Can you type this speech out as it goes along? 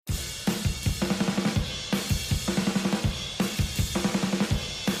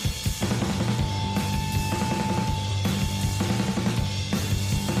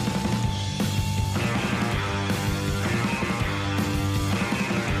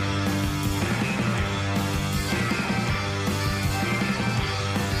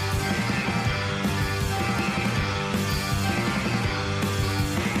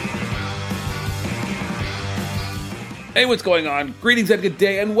Hey, what's going on? Greetings and good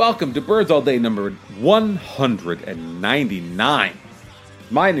day, and welcome to Birds All Day number 199.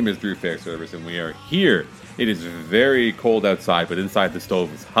 My name is Drew Fairservice, and we are here. It is very cold outside, but inside the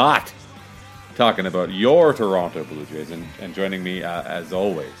stove is hot. Talking about your Toronto Blue Jays, and joining me, as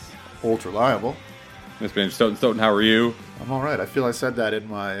always, Old Reliable. Mr. Andrew Stoughton, how are you? I'm all right. I feel I said that in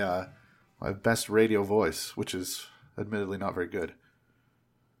my my best radio voice, which is admittedly not very good.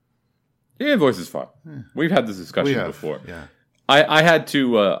 Yeah, voice is fine. We've had this discussion before. Yeah. I got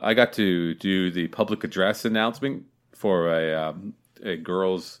to do the public address announcement for a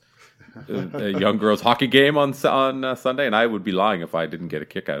young girls hockey game on Sunday, and I would be lying if I didn't get a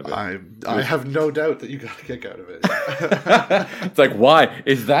kick out of it. I have no doubt that you got a kick out of it. It's like, why?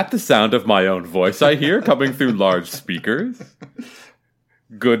 Is that the sound of my own voice I hear coming through large speakers?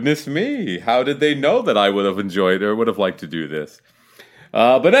 Goodness me. How did they know that I would have enjoyed or would have liked to do this?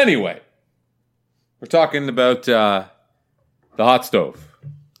 But anyway, we're talking about the hot stove.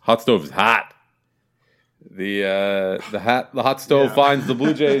 Hot stove is hot. The hot stove finds the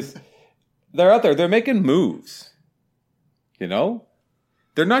Blue Jays. They're out there. They're making moves. You know?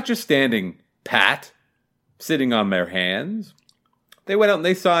 They're not just standing pat, sitting on their hands. They went out and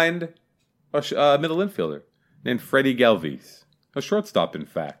they signed a middle infielder named Freddie Galvis. A shortstop, in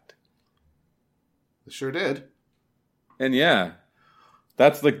fact. They sure did. And yeah,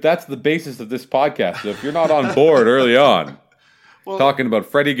 that's the basis of this podcast. So if you're not on board early on, talking about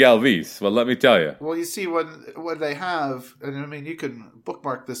Freddie Galvis, well, let me tell you. Well, you see, when they have, and I mean, you can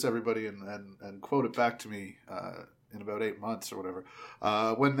bookmark this, everybody, and quote it back to me in about 8 months or whatever.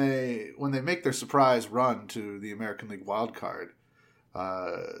 When they make their surprise run to the American League wild card,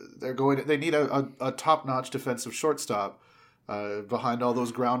 they need a top-notch defensive shortstop behind all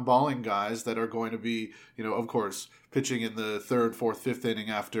those ground balling guys that are going to be, of course, pitching in the third, fourth, fifth inning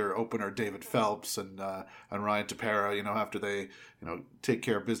after opener David Phelps and Ryan Tepera, after they, take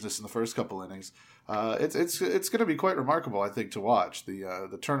care of business in the first couple innings. It's going to be quite remarkable, I think, to watch the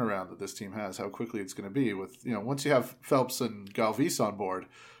turnaround that this team has, how quickly it's going to be with, once you have Phelps and Galvis on board,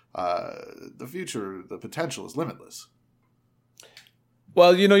 the future, the potential is limitless.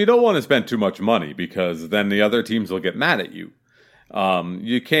 Well, you don't want to spend too much money because then the other teams will get mad at you.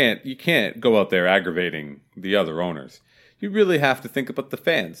 You can't go out there aggravating the other owners. You really have to think about the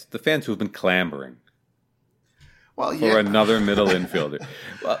fans who have been clamoring for another middle infielder.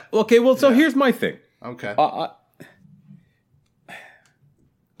 So here's my thing. Okay. I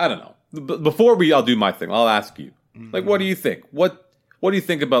don't know. Before I'll do my thing, I'll ask you. Mm-hmm. Like, what do you think? What do you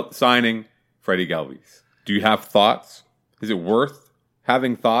think about signing Freddie Galvis? Do you have thoughts? Is it worth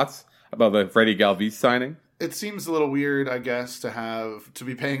having thoughts about the Freddie Galvis signing? It seems a little weird, I guess, to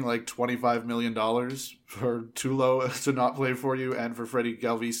be paying like $25 million for Tulo to not play for you and for Freddie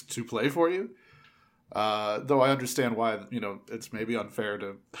Galvis to play for you. Though I understand why, it's maybe unfair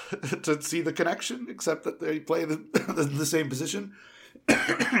to to see the connection, except that they play the same position.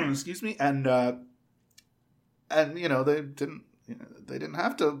 Excuse me, and they didn't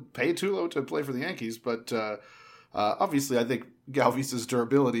have to pay Tulo to play for the Yankees, but obviously I think Galvis's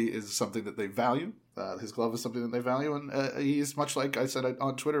durability is something that they value. His glove is something that they value, and he's much like I said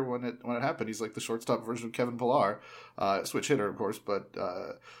on Twitter when it happened. He's like the shortstop version of Kevin Pillar, switch hitter, of course, but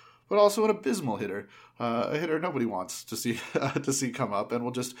also an abysmal hitter, a hitter nobody wants to see come up, and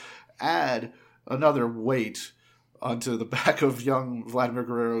will just add another weight onto the back of young Vladimir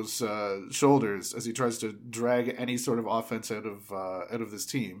Guerrero's shoulders as he tries to drag any sort of offense out of this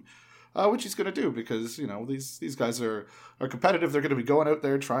team. Which he's going to do because, these guys are competitive. They're going to be going out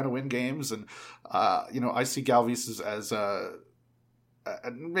there trying to win games. And, I see Galvis as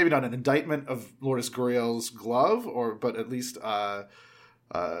maybe not an indictment of Lourdes Gurriel's glove, but at least an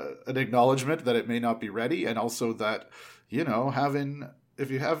acknowledgement that it may not be ready. And also that,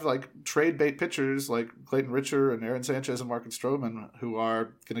 if you have like trade bait pitchers like Clayton Richer and Aaron Sanchez and Marcus Stroman who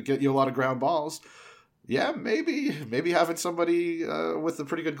are going to get you a lot of ground balls, yeah, maybe having somebody with a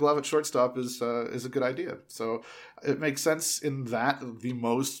pretty good glove at shortstop is a good idea. So it makes sense in that the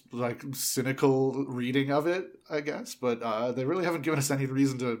most like cynical reading of it, I guess. But they really haven't given us any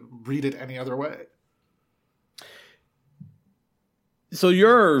reason to read it any other way. So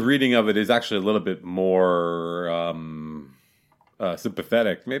your reading of it is actually a little bit more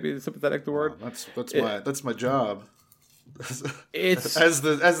sympathetic. Maybe is sympathetic the word? That's my job. It's as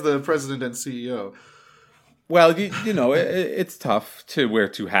the president and CEO. Well, it's tough to wear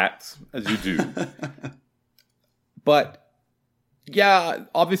two hats, as you do. But, yeah,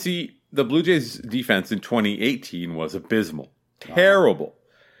 obviously, the Blue Jays' defense in 2018 was abysmal. Terrible.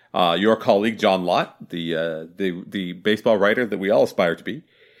 Your colleague, John Lott, the baseball writer that we all aspire to be,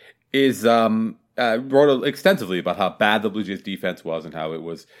 is wrote extensively about how bad the Blue Jays defense was and how it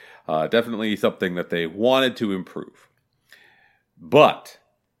was definitely something that they wanted to improve. But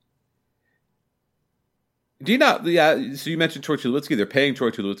do you not? Yeah. So you mentioned Troy Tulowitzki. They're paying Troy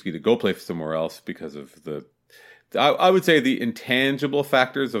Tulowitzki to go play somewhere else because of I would say the intangible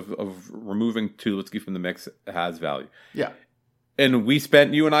factors of removing Tulowitzki from the mix has value. Yeah. And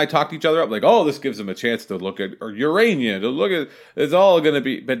you and I talked to each other up like, oh, this gives them a chance to look at Urania, to look at, it's all going to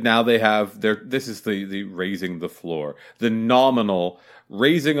be, but now they have this is the raising the floor, the nominal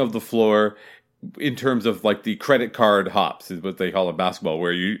raising of the floor in terms of like the credit card hops is what they call in basketball,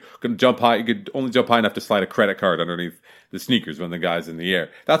 where you can jump high, you could only jump high enough to slide a credit card underneath the sneakers when the guy's in the air.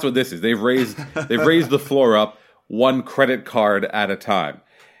 That's what this is. They've raised the floor up one credit card at a time.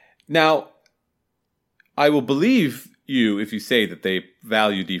 Now, I will believe you if you say that they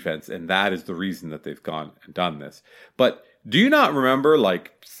value defense and that is the reason that they've gone and done this. But do you not remember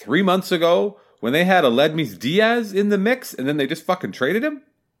like 3 months ago when they had Aledmys Diaz in the mix and then they just fucking traded him?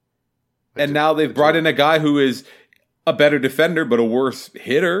 And now they've brought in a guy who is a better defender but a worse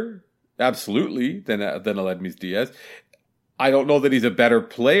hitter, absolutely, than Aledmys Diaz. I don't know that he's a better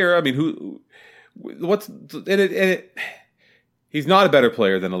player. I mean, he's not a better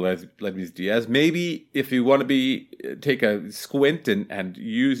player than Aledmys Diaz. Maybe if you want to take a squint and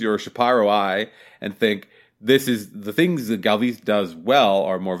use your Shapiro eye and think this is the things that Galvis does well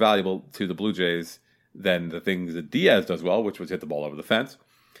are more valuable to the Blue Jays than the things that Diaz does well, which was hit the ball over the fence.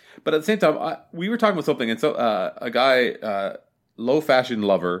 But at the same time, we were talking about something, and so a guy, Low Fashion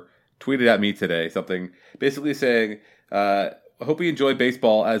Lover, tweeted at me today something basically saying, I hope you enjoy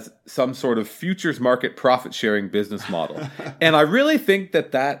baseball as some sort of futures market profit sharing business model. And I really think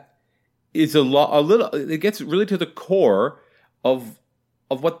that is it gets really to the core of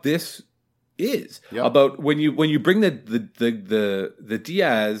what this is. Yep. About when you bring the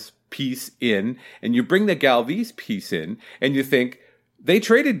Diaz piece in and you bring the Galvis piece in and you think they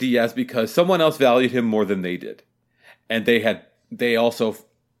traded Diaz because someone else valued him more than they did. And they also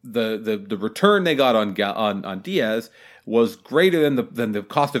the return they got on Diaz was greater than the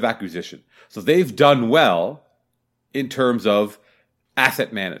cost of acquisition. So they've done well in terms of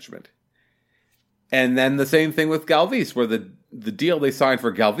asset management. And then the same thing with Galvis, where the deal they signed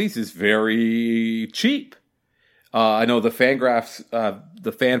for Galvis is very cheap. I know the Fangraphs,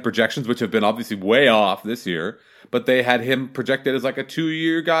 the fan projections, which have been obviously way off this year, but they had him projected as like a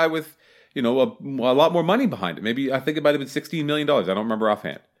 2-year guy with, a lot more money behind it. Maybe I think it might have been $16 million. I don't remember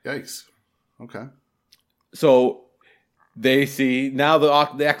offhand. Yikes. Okay. So they see now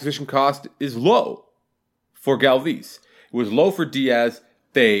the acquisition cost is low for Galvis. It was low for Diaz.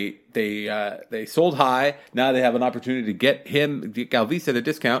 They sold high. Now they have an opportunity to get Galvis at a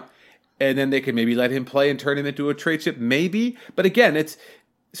discount, and then they can maybe let him play and turn him into a trade chip. Maybe, but again,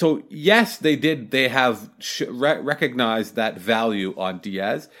 so yes, they did. They have recognized that value on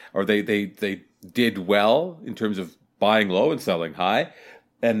Diaz, or they did well in terms of buying low and selling high,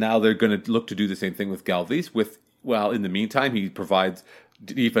 and now they're going to look to do the same thing with Galvis. In the meantime, he provides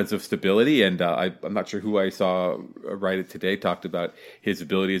defensive stability, and I'm not sure who I saw write it today talked about his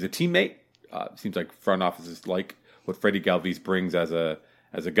ability as a teammate. Seems like front offices like what Freddie Galvis brings as a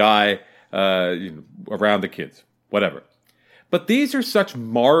guy around the kids, whatever. But these are such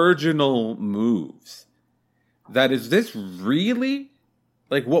marginal moves that is this really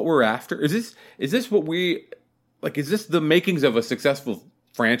like what we're after? Is this what we like? Is this the makings of a successful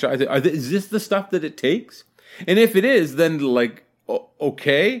franchise? Is this the stuff that it takes? And if it is, then like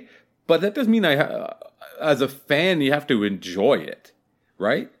okay, but that doesn't mean as a fan you have to enjoy it,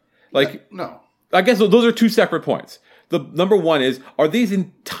 right? Like no. I guess those are two separate points. The number one is, are these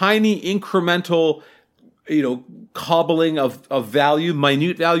in tiny incremental, cobbling of value,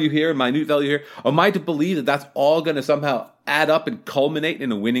 minute value here, minute value here? Am I to believe that that's all going to somehow add up and culminate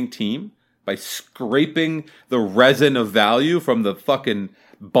in a winning team by scraping the resin of value from the fucking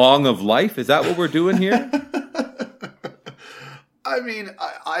bong of life? Is that what we're doing here? I mean,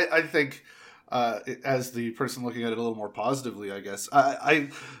 I think as the person looking at it a little more positively, I guess,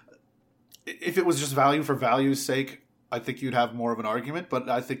 if it was just value for value's sake, I think you'd have more of an argument, but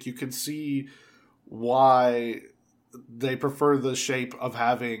I think you can see why they prefer the shape of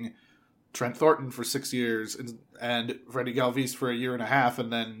having Trent Thornton for 6 years and Freddie Galvis for 1.5 years,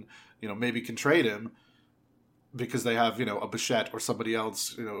 and then maybe can trade him because they have a Bichette or somebody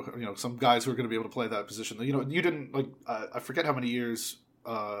else, some guys who are going to be able to play that position. You didn't like I forget how many years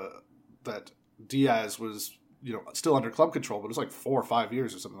that Diaz was still under club control, but it was like 4 or 5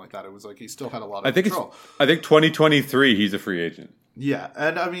 years or something like that. It was like he still had a lot of control. I think 2023 he's a free agent. Yeah,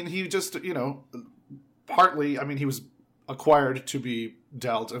 and I mean he just partly, I mean he was acquired to be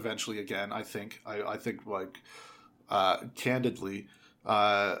dealt eventually again. I think. I think like candidly,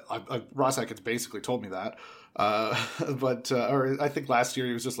 Ross Atkins basically told me that. Or I think last year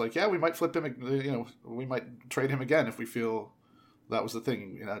he was just like, yeah, we might flip him. You know, we might trade him again if we feel that was the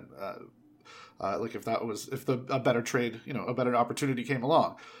thing. You know, like if a better trade, you know, a better opportunity came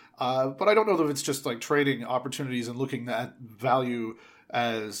along. But I don't know that it's just like trading opportunities and looking at value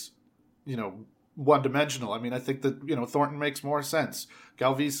as, you know, one dimensional. I mean, I think that, you know, Thornton makes more sense.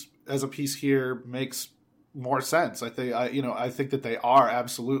 Galvis as a piece here makes more sense. I think that they are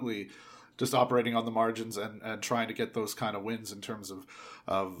absolutely just operating on the margins and trying to get those kind of wins in terms of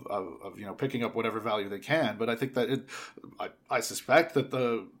you know, picking up whatever value they can. But I think that I suspect that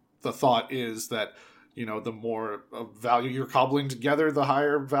the thought is that, you know, the more value you're cobbling together, the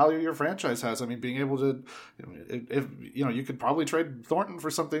higher value your franchise has. I mean, being able to, if you know, you could probably trade Thornton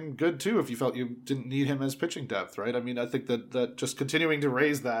for something good too if you felt you didn't need him as pitching depth, right? I mean, I think that just continuing to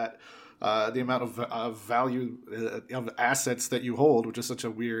raise that, the amount of value of assets that you hold, which is such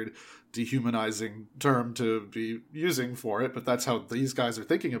a weird, dehumanizing term to be using for it, but that's how these guys are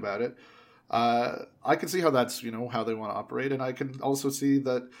thinking about it. I can see how that's, you know, how they want to operate, and I can also see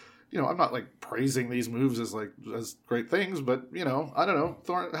that, you know, I'm not like praising these moves as great things, but, you know, I don't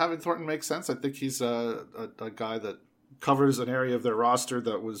know. Having Thornton makes sense. I think he's a guy that covers an area of their roster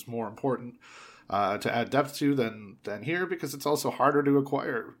that was more important to add depth to than here, because it's also harder to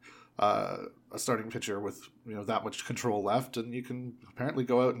acquire a starting pitcher with, you know, that much control left, and you can apparently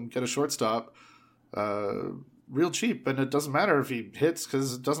go out and get a shortstop real cheap, and it doesn't matter if he hits,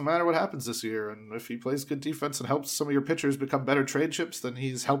 because it doesn't matter what happens this year. And if he plays good defense and helps some of your pitchers become better trade chips, then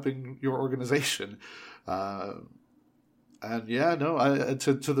he's helping your organization. And yeah, no,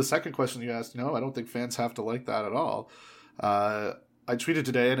 to the second question you asked, no, I don't think fans have to like that at all. I tweeted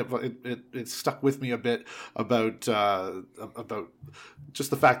today, and it stuck with me a bit about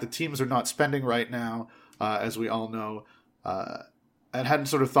just the fact that teams are not spending right now, as we all know, and hadn't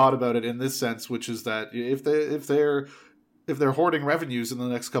sort of thought about it in this sense, which is that if they're hoarding revenues in the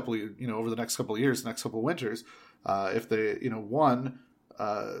next couple of, you know, over the next couple of years, next couple of winters, if they, you know,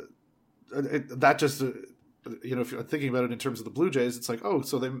 that just, you know, if you're thinking about it in terms of the Blue Jays, it's like, oh,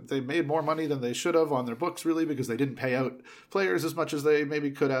 so they made more money than they should have on their books, really, because they didn't pay out players as much as they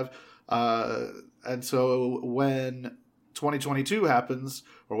maybe could have. And so when 2022 happens,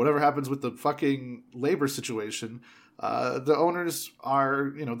 or whatever happens with the fucking labor situation, the owners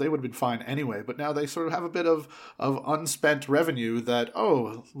are, you know, they would have been fine anyway, but now they sort of have a bit of unspent revenue that,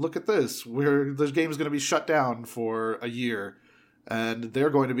 oh, look at this, the game's going to be shut down for a year, and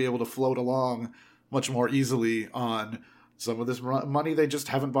they're going to be able to float along much more easily on some of this money they just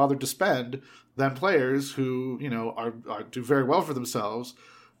haven't bothered to spend than players who, you know, are do very well for themselves,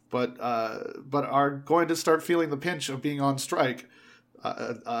 but are going to start feeling the pinch of being on strike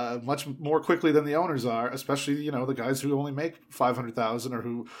much more quickly than the owners are, especially, you know, the guys who only make 500,000 or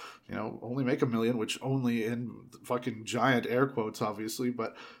who, you know, only make $1 million, which only in fucking giant air quotes, obviously,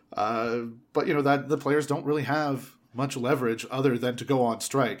 but you know, that the players don't really have much leverage other than to go on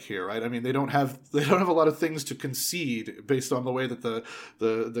strike here, right? I mean, they don't have a lot of things to concede based on the way that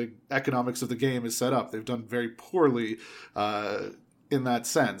the economics of the game is set up. They've done very poorly in that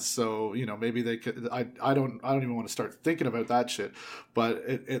sense. So, you know, maybe they could, I don't even want to start thinking about that shit, but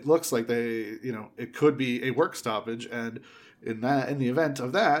it looks like they, you know, it could be a work stoppage. And in the event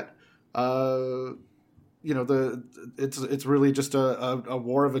of that, you know, it's really just a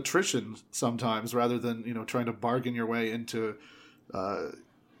war of attrition sometimes, rather than, you know, trying to bargain your way into,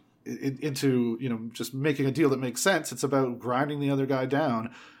 you know, just making a deal that makes sense. It's about grinding the other guy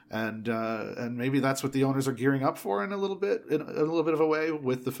down. And maybe that's what the owners are gearing up for in a little bit of a way,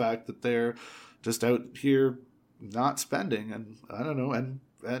 with the fact that they're just out here not spending, and I don't know, and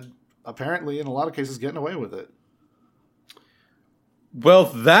apparently in a lot of cases getting away with it. Well,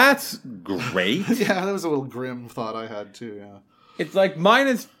 that's great. Yeah, that was a little grim thought I had too. Yeah, it's like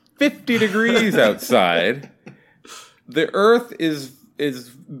minus 50 degrees outside. The Earth is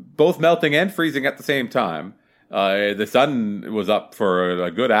both melting and freezing at the same time. The sun was up for a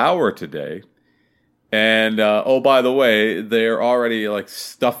good hour today. And, oh, by the way, they're already, like,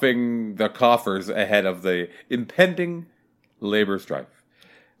 stuffing the coffers ahead of the impending labor strike.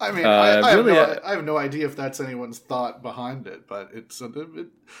 I mean, I have no idea if that's anyone's thought behind it, but it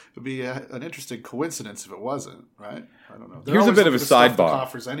would be an interesting coincidence if it wasn't, right? I don't know. Here's a bit of a sidebar.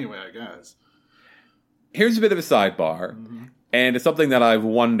 Coffers anyway, I guess. Here's a bit of a sidebar. Mm-hmm. And it's something that I've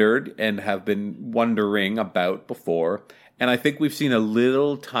wondered and have been wondering about before. And I think we've seen a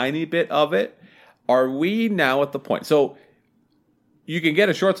little tiny bit of it. Are we now at the point? So you can get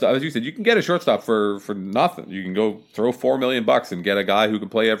a shortstop, as you said, you can get a shortstop for nothing. You can go throw $4 million and get a guy who can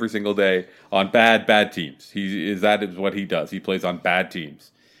play every single day on bad teams. That is what he does. He plays on bad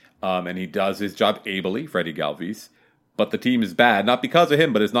teams, and he does his job ably, Freddie Galvis. But the team is bad, not because of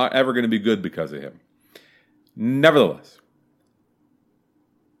him, but it's not ever going to be good because of him. Nevertheless,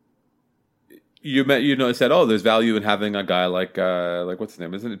 you said, oh, there's value in having a guy like what's his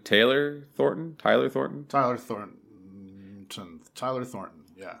name? Isn't it Tyler Thornton? Tyler Thornton.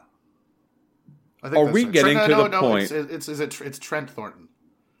 Yeah. I think Are we getting to the point? It's Trent Thornton.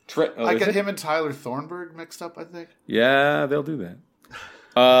 I get him and Tyler Thornburg mixed up, I think. Yeah, they'll do that.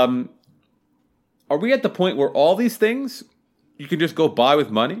 Are we at the point where all these things you can just go buy with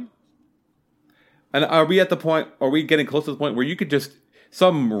money? And are we getting close to the point where you could just,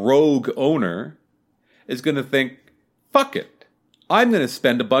 some rogue owner is going to think, fuck it, I'm going to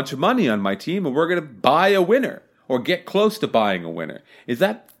spend a bunch of money on my team and we're going to buy a winner or get close to buying a winner. Is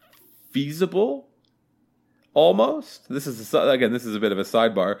that feasible? Almost. This is a bit of a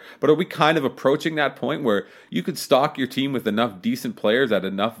sidebar, but are we kind of approaching that point where you could stock your team with enough decent players at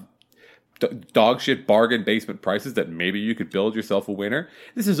enough dog shit bargain basement prices that maybe you could build yourself a winner?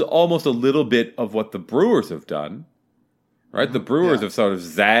 This is almost a little bit of what the Brewers have done, right? The Brewers have sort of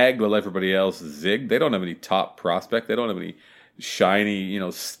zagged while everybody else zigged. They don't have any top prospect. They don't have any shiny,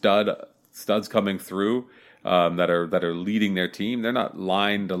 studs coming through that are leading their team. They're not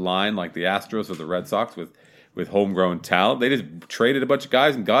line to line like the Astros or the Red Sox with homegrown talent. They just traded a bunch of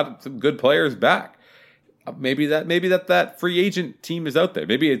guys and got some good players back. Maybe that free agent team is out there.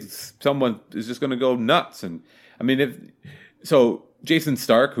 Maybe it's someone is just going to go nuts. And I mean, Jason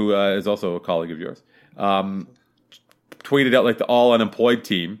Stark, who is also a colleague of yours, tweeted out like the all unemployed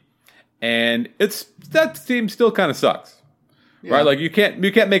team, and that team still kind of sucks, right? Like you can't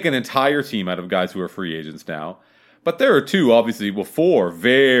make an entire team out of guys who are free agents now. But there are four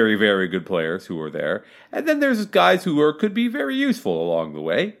very, very good players who are there, and then there's guys who could be very useful along the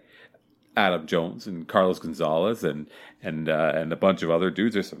way. Adam Jones and Carlos Gonzalez and a bunch of other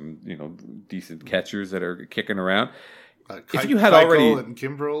dudes. There's some decent catchers that are kicking around. If you had already and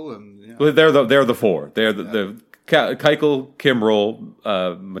Kimbrel and well, they're the four. They're the Keuchel,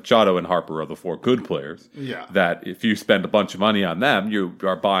 Kimbrel, Machado, and Harper are the four good players. Yeah. That if you spend a bunch of money on them, you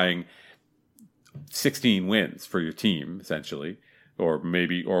are buying 16 wins for your team essentially, or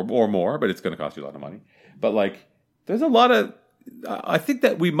maybe or more. But it's going to cost you a lot of money. But like, there's a lot of. I think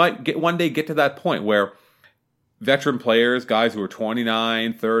that we might one day get to that point where veteran players, guys who are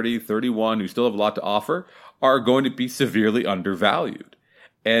 29, 30, 31, who still have a lot to offer, are going to be severely undervalued.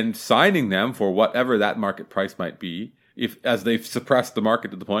 And signing them for whatever that market price might be, as they've suppressed the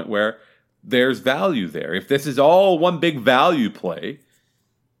market to the point where there's value there. If this is all one big value play,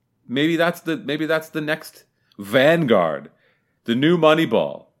 maybe that's the next Vanguard, the new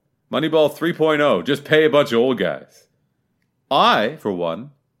Moneyball 3.0. Just pay a bunch of old guys. I, for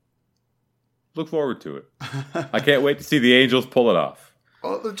one, look forward to it. I can't wait to see the Angels pull it off.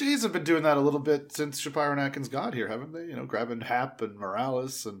 Well, the Jays have been doing that a little bit since Shapiro and Atkins got here, haven't they? Grabbing Happ and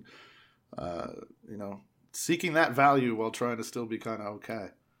Morales and, seeking that value while trying to still be kind of okay.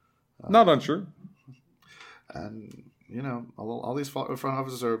 Not untrue. And, all these front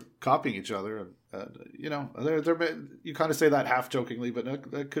offices are copying each other. And, they're you kind of say that half jokingly, but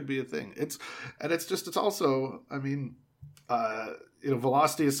that could be a thing. It's also, I mean...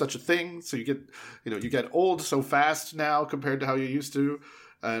 velocity is such a thing. So you get old so fast now compared to how you used to,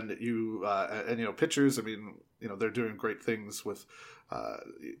 and pitchers. I mean, they're doing great things with, I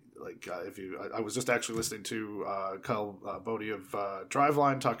was just actually listening to Kyle Bodie of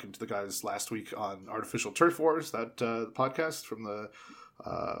Driveline talking to the guys last week on Artificial Turf Wars, that podcast from the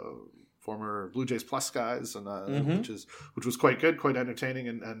former Blue Jays Plus guys, and which was quite good, quite entertaining,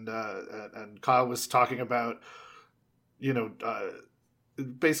 and Kyle was talking about.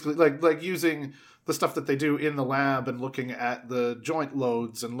 Basically like using the stuff that they do in the lab and looking at the joint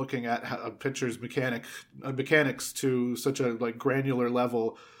loads and looking at a pitcher's mechanics to such a granular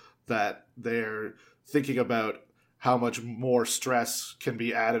level that they're thinking about how much more stress can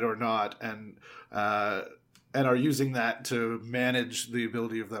be added or not, and are using that to manage the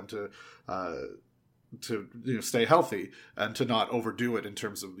ability of them to stay healthy and to not overdo it in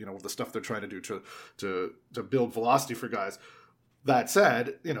terms of the stuff they're trying to do to build velocity for guys. That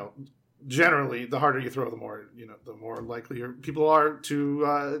said, generally the harder you throw, the more likely people are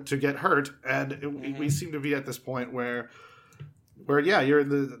to get hurt, and we seem to be at this point where you're in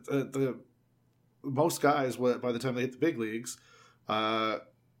the most guys by the time they hit the big leagues are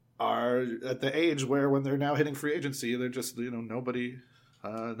at the age where when they're now hitting free agency, they're just nobody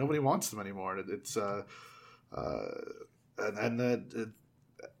wants them anymore. It's and that.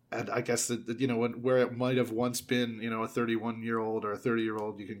 And I guess that, you know, where it might have once been, you know, a 31-year-old or a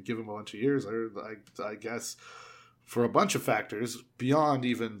 30-year-old, you can give them a bunch of years. I guess for a bunch of factors beyond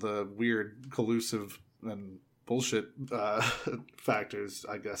even the weird, collusive and bullshit factors.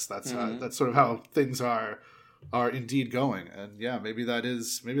 I guess that's that's sort of how things are indeed going. And yeah, maybe that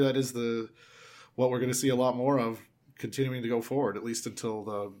is the what we're going to see a lot more of continuing to go forward, at least until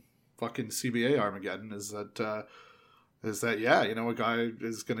the fucking CBA Armageddon. Is that yeah, you know, a guy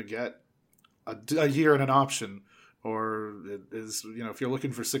is going to get a year and an option, or it is, you know, if you're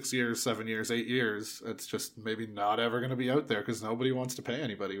looking for 6 years, 7 years, 8 years, it's just maybe not ever going to be out there because nobody wants to pay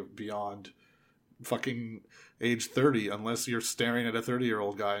anybody beyond fucking age 30 unless you're staring at a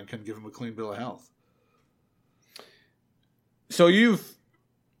 30-year-old guy and can give him a clean bill of health. So you've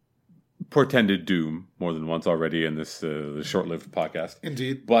portended doom more than once already in this short-lived podcast.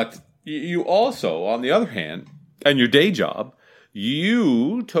 Indeed. But you also, on the other hand, and your day job,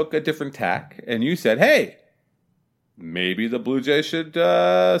 you took a different tack and you said, hey, maybe the Blue Jays should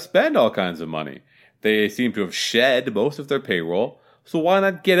spend all kinds of money. They seem to have shed most of their payroll, so why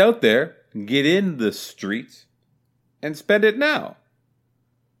not get out there, get in the streets, and spend it now?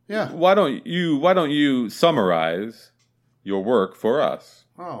 Yeah. Why don't you summarize your work for us?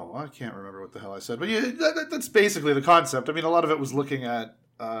 Oh, I can't remember what the hell I said, but yeah, that's basically the concept. I mean, a lot of it was looking at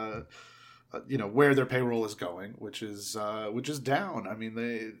you know, where their payroll is going, which is down. I mean,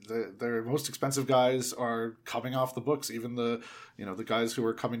 their most expensive guys are coming off the books. Even the guys who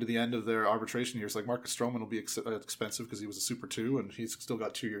are coming to the end of their arbitration years, like Marcus Stroman, will be expensive because he was a Super 2 and he's still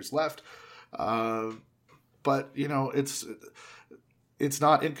got 2 years left. But you know, it's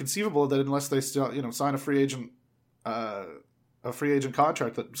not inconceivable that unless they still, you know, sign a free agent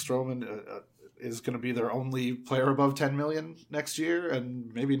contract, that Stroman is going to be their only player above 10 million next year,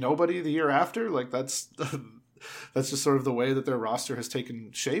 and maybe nobody the year after. Like that's just sort of the way that their roster has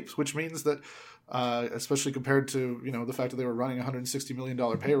taken shape, which means that, especially compared to, you know, the fact that they were running $160 million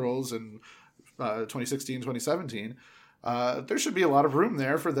payrolls in 2016, 2017, there should be a lot of room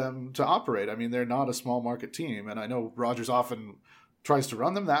there for them to operate. I mean, they're not a small market team, and I know Rogers often tries to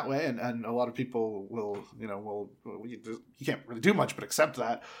run them that way, and a lot of people will you can't really do much but accept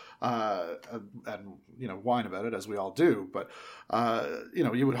that and you know, whine about it, as we all do. But you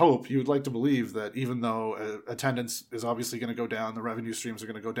know, you would like to believe that even though attendance is obviously going to go down, the revenue streams are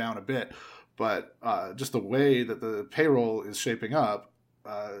going to go down a bit, but just the way that the payroll is shaping up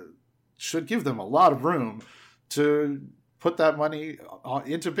should give them a lot of room to put that money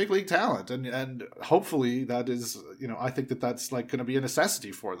into big league talent, and hopefully that is, you know, I think that's like going to be a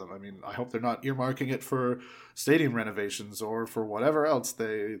necessity for them. I mean, I hope they're not earmarking it for stadium renovations or for whatever else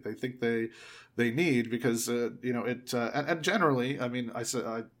they think they need, because you know, it and generally, I mean, I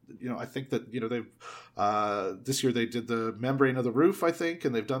think that, you know, they've this year they did the membrane of the roof, I think,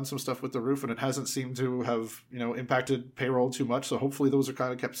 and they've done some stuff with the roof, and it hasn't seemed to have, you know, impacted payroll too much. So hopefully those are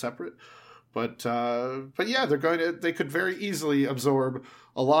kind of kept separate. But yeah, they could very easily absorb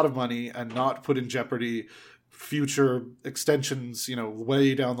a lot of money and not put in jeopardy future extensions, you know,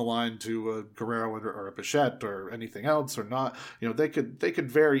 way down the line to a Guerrero or a Bichette or anything else, or not. You know, they could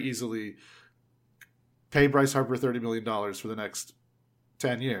very easily pay Bryce Harper $30 million for the next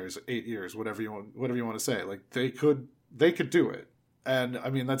 10 years, 8 years, whatever you want to say. Like they could do it. And I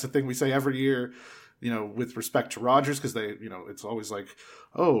mean, that's a thing we say every year, you know, with respect to Rogers, because they, you know, it's always like,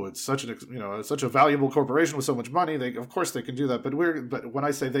 oh, it's such a valuable corporation with so much money. Of course they can do that. But when I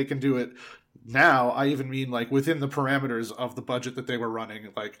say they can do it now, I even mean like within the parameters of the budget that they were running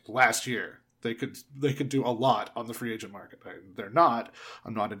like last year. They could do a lot on the free agent market. They're not.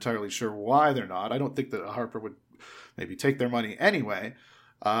 I'm not entirely sure why they're not. I don't think that Harper would maybe take their money anyway.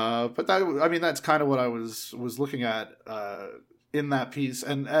 But that's kind of what I was looking at in that piece,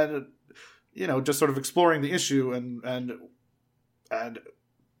 and you know, just sort of exploring the issue and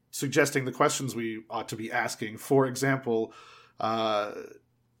suggesting the questions we ought to be asking. For example,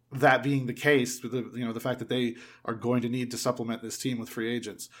 that being the case, with the fact that they are going to need to supplement this team with free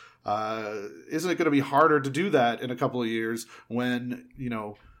agents, isn't it going to be harder to do that in a couple of years when, you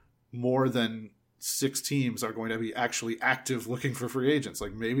know, more than 6 teams are going to be actually active looking for free agents?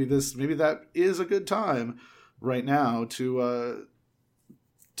 Like maybe that is a good time right now to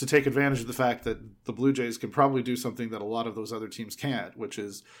take advantage of the fact that the Blue Jays can probably do something that a lot of those other teams can't, which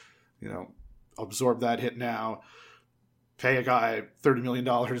is, you know, absorb that hit now, pay a guy $30 million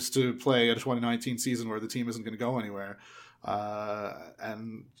to play a 2019 season where the team isn't going to go anywhere,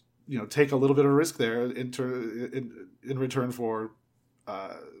 and, you know, take a little bit of risk there in return for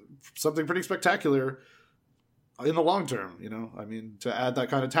something pretty spectacular in the long term. You know, I mean, to add that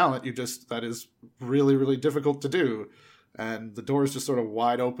kind of talent, that is really, really difficult to do. and the door is just sort of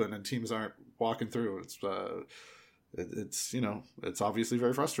wide open, and teams aren't walking through. It's it's obviously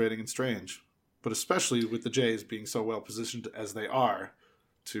very frustrating and strange, but especially with the Jays being so well positioned as they are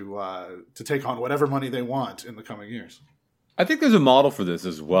to take on whatever money they want in the coming years. I think there's a model for this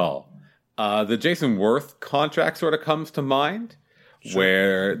as well. The Jason Worth contract sort of comes to mind,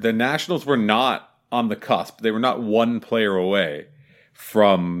 where the Nationals were not on the cusp. They were not one player away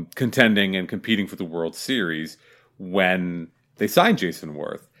from contending and competing for the World Series when they signed Jason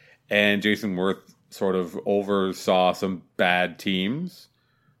Worth. And Jason Worth sort of oversaw some bad teams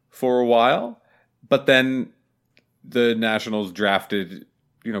for a while. But then the Nationals drafted,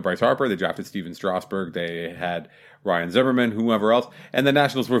 Bryce Harper. They drafted Steven Strasburg. They had Ryan Zimmerman, whoever else. And the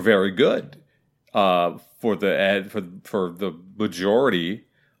Nationals were very good for the majority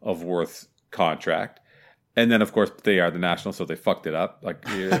of Worth's contract. And then, of course, they are the Nationals, so they fucked it up,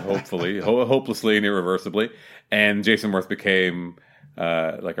 hopelessly and irreversibly. And Jason Worth became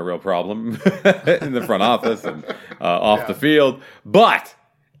a real problem in the front office and off the field. But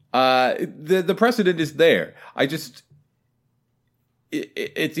the precedent is there.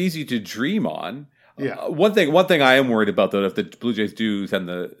 It's easy to dream on. Yeah. One thing I am worried about, though, if the Blue Jays do send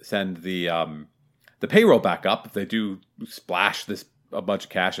the payroll back up, if they do splash a bunch of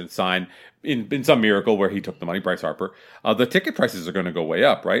cash and sign in some miracle where he took the money, Bryce Harper, the ticket prices are going to go way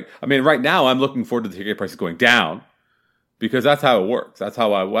up, right? I mean, right now I'm looking forward to the ticket prices going down because that's how it works. That's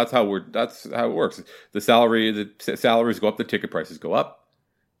how it works. The salaries go up, the ticket prices go up.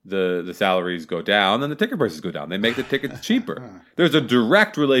 The salaries go down, then the ticket prices go down. They make the tickets cheaper. There's a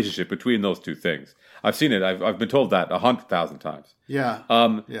direct relationship between those two things. I've seen it. I've been told that 100,000 times. Yeah.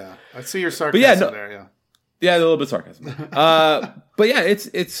 Yeah. I see your sarcasm there. Yeah. Yeah, a little bit of sarcasm. But yeah,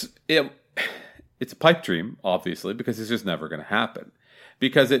 it's a pipe dream, obviously, because it's just never going to happen.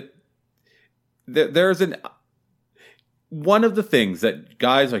 Because there's one of the things that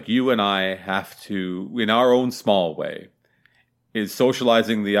guys like you and I have to, in our own small way, is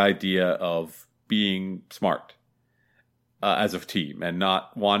socializing the idea of being smart as a team and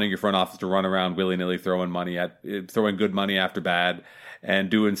not wanting your front office to run around willy-nilly throwing good money after bad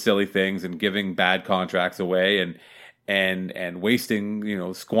and doing silly things and giving bad contracts away and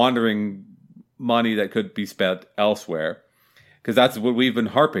wasting, squandering money that could be spent elsewhere. Because that's what we've been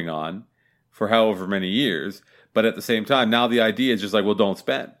harping on for however many years. But at the same time, now the idea is just like, well, don't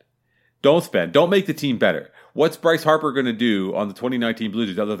spend. Don't spend. Don't make the team better. What's Bryce Harper going to do on the 2019 Blue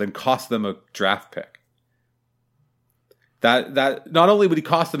Jays other than cost them a draft pick? That not only would he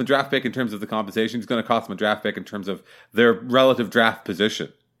cost them a draft pick in terms of the compensation, he's going to cost them a draft pick in terms of their relative draft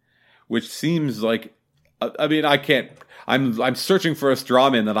position, which seems like, I mean, I can't. I'm searching for a straw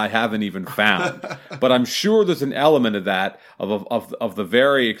man that I haven't even found, but I'm sure there's an element of that of the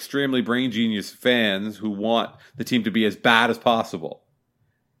very extremely brain genius fans who want the team to be as bad as possible.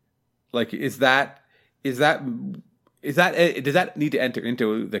 Like, does that need to enter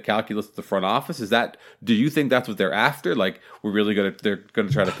into the calculus of the front office? Do you think that's what they're after? Like, they're gonna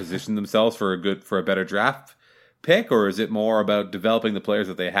try to position themselves for a better draft pick, or is it more about developing the players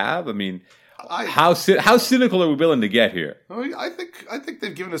that they have? I mean, how cynical are we willing to get here? I think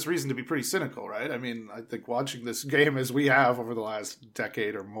they've given us reason to be pretty cynical, right? I mean, I think watching this game as we have over the last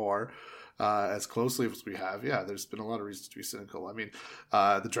decade or more, as closely as we have, there's been a lot of reasons to be cynical. I mean,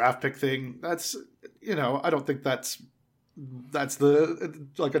 the draft pick thing, that's, I don't think that's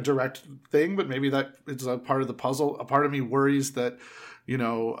like a direct thing, but maybe that is a part of the puzzle. A part of me worries that,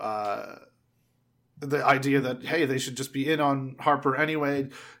 the idea that, hey, they should just be in on Harper anyway,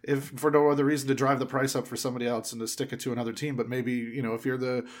 if for no other reason to drive the price up for somebody else and to stick it to another team. But maybe, if you're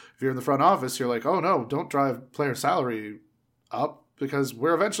in the front office, you're like, oh no, don't drive player salary up, because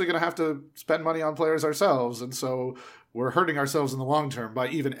we're eventually going to have to spend money on players ourselves. And so we're hurting ourselves in the long term by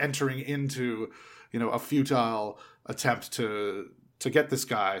even entering into, a futile attempt to get this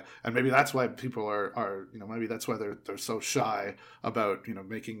guy. And maybe that's why people are maybe that's why they're so shy about,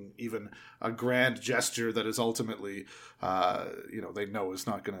 making even a grand gesture that is ultimately, they know is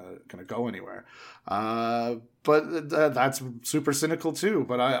not going to go anywhere. But that's super cynical too.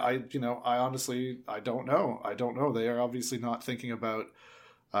 But I honestly, I don't know. They are obviously not thinking about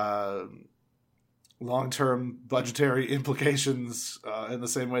long-term budgetary implications in the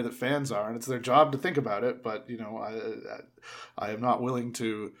same way that fans are, and it's their job to think about it. But I am not willing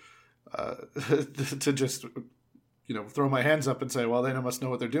to to just throw my hands up and say, well, they must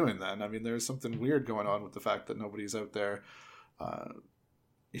know what they're doing. Then I mean, there's something weird going on with the fact that nobody's out there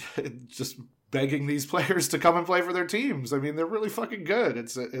just begging these players to come and play for their teams. I mean, they're really fucking good.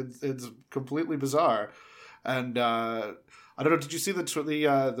 It's completely bizarre. And I don't know. Did you see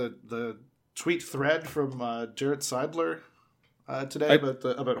the tweet thread from Jarrett Seidler today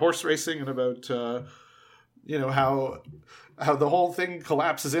about horse racing and about how the whole thing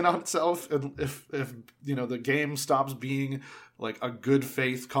collapses in on itself, and if the game stops being like a good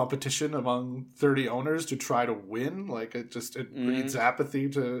faith competition among 30 owners to try to win, like it breeds apathy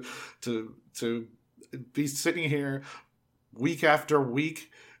to be sitting here week after week,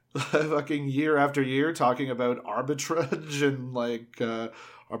 fucking year after year, talking about arbitrage and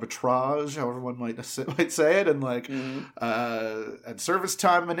arbitrage, however one might say it, and and service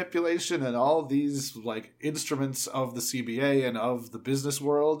time manipulation and all these like instruments of the CBA and of the business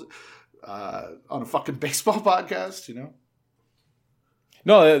world on a fucking baseball podcast,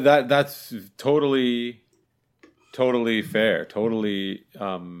 No, that's totally fair. Totally,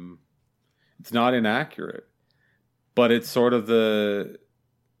 it's not inaccurate, but it's sort of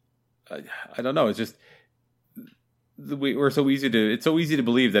I don't know. It's just it's so easy to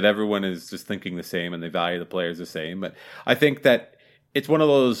believe that everyone is just thinking the same and they value the players the same. But I think that it's one of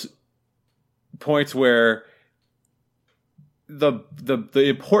those points where the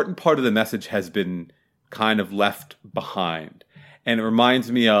important part of the message has been kind of left behind, and it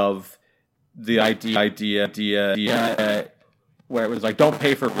reminds me of the idea where it was like, don't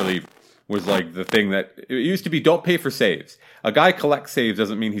pay for relief was like the thing that it used to be. Don't pay for saves. A guy collects saves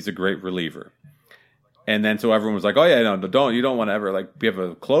doesn't mean he's a great reliever. And then so everyone was like, oh yeah, no, you don't want to ever like give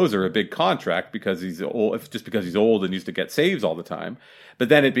a closer a big contract because he's old, just because he's old and used to get saves all the time. But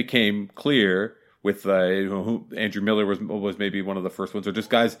then it became clear with Andrew Miller was maybe one of the first ones, or just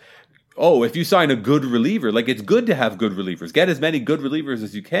guys. Oh, if you sign a good reliever, like it's good to have good relievers. Get as many good relievers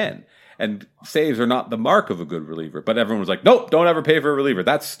as you can. And saves are not the mark of a good reliever. But everyone was like, nope, don't ever pay for a reliever.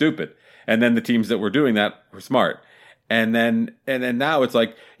 That's stupid. And then the teams that were doing that were smart. And then now it's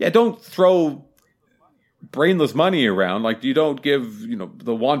like, yeah, don't throw brainless money around. Like you don't give,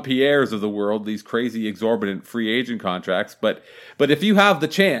 the Juan Pierres of the world these crazy exorbitant free agent contracts. But if you have the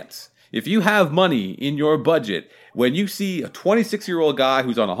chance, if you have money in your budget, when you see a 26-year-old guy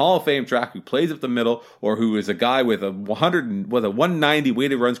who's on a Hall of Fame track, who plays up the middle, or who is a guy with a 190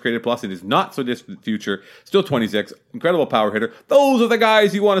 weighted runs created plus in his not so distant future, still 26, incredible power hitter, those are the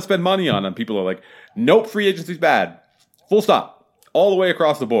guys you want to spend money on. And people are like, nope, free agency's bad. Full stop. All the way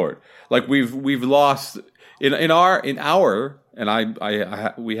across the board. Like we've lost in our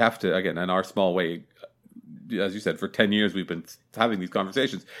we have to, again, in our small way, as you said, for 10 years we've been having these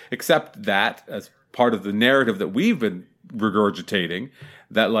conversations, except that as part of the narrative that we've been regurgitating,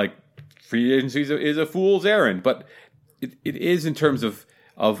 that like free agency is a fool's errand. But it is in terms of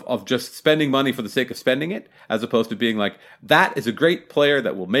just spending money for the sake of spending it, as opposed to being like, that is a great player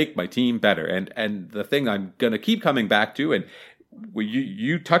that will make my team better. And the thing I'm going to keep coming back to, and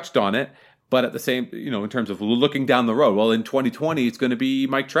you touched on it, but at the same, in terms of looking down the road, well, in 2020, it's going to be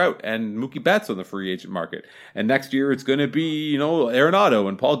Mike Trout and Mookie Betts on the free agent market. And next year, it's going to be, Arenado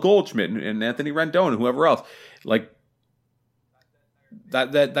and Paul Goldschmidt and Anthony Rendon and whoever else. Like,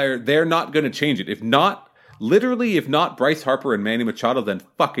 that they're not going to change it. If not Bryce Harper and Manny Machado, then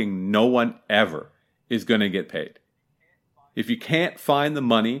fucking no one ever is going to get paid. If you can't find the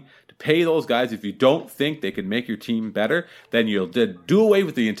money to pay those guys, if you don't think they can make your team better, then you'll do away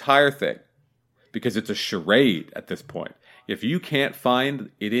with the entire thing. Because it's a charade at this point. If you can't find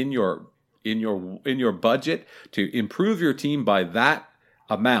it in your budget to improve your team by that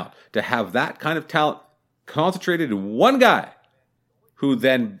amount, to have that kind of talent concentrated in one guy, who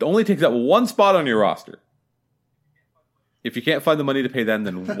then only takes up one spot on your roster. If you can't find the money to pay them,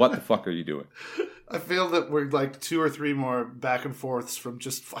 then what the fuck are you doing? I feel that we're like 2 or 3 more back and forths from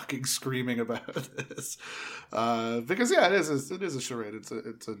just fucking screaming about this, because it is a charade. It's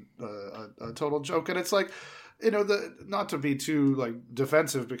a total joke, and it's like, not to be too like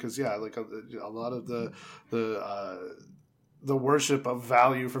defensive, because like a lot of the worship of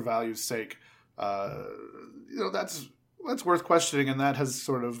value for value's sake, that's worth questioning, and that has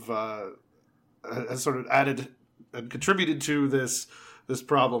sort of added and contributed to this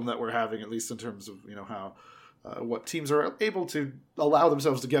problem that we're having, at least in terms of how what teams are able to allow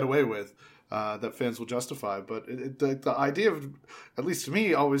themselves to get away with, that fans will justify. But the idea of, at least to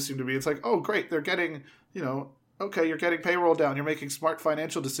me, always seemed to be, it's like, oh great, they're getting okay, you're getting payroll down, you're making smart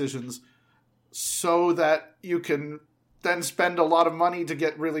financial decisions so that you can then spend a lot of money to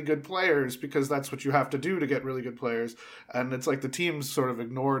get really good players, because that's what you have to do to get really good players. And it's like the teams sort of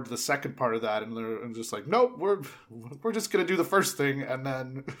ignored the second part of that, and they're just like, nope, we're just going to do the first thing, and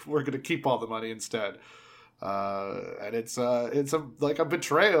then we're going to keep all the money instead. And it's like a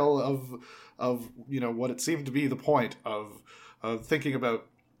betrayal of what it seemed to be the point of thinking about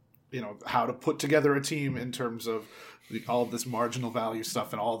how to put together a team in terms of all of this marginal value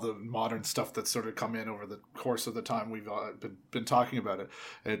stuff and all the modern stuff that's sort of come in over the course of the time we've been talking about it.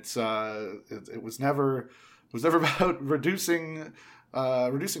 It was never about reducing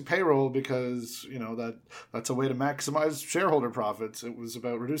payroll because that's a way to maximize shareholder profits. It was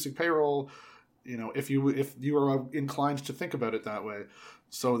about reducing payroll, if you are inclined to think about it that way,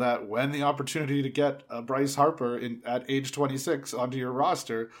 so that when the opportunity to get Bryce Harper at age 26 onto your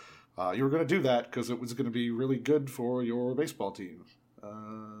roster, you were going to do that because it was going to be really good for your baseball team.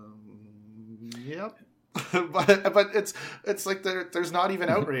 Yep. but it's like there's not even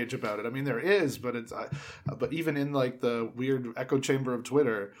outrage about it. I mean, there is, but but even in like the weird echo chamber of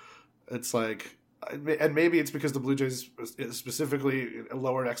Twitter, it's like, and maybe it's because the Blue Jays specifically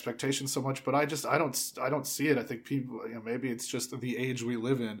lowered expectations so much, but I don't see it. I think people, maybe it's just the age we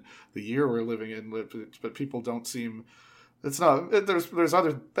live in, the year we're living in, but people don't seem. It's not. There's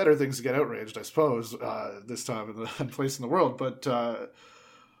other better things to get outraged, I suppose, this time in the place in the world. But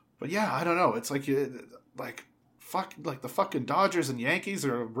yeah, I don't know. It's like the fucking Dodgers and Yankees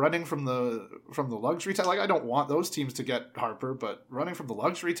are running from the luxury tax. Like, I don't want those teams to get Harper, but running from the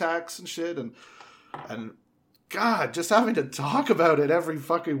luxury tax and shit, and God, just having to talk about it every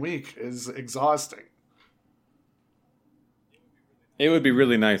fucking week is exhausting. It would be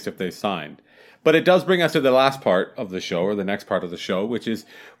really nice if they signed. But it does bring us to the last part of the show, or the next part of the show, which is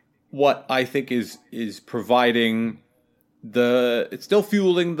what I think is providing it's still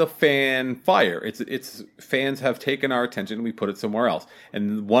fueling the fan fire. It's fans have taken our attention, we put it somewhere else.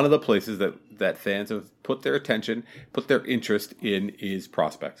 And one of the places that fans have put their attention, put their interest in is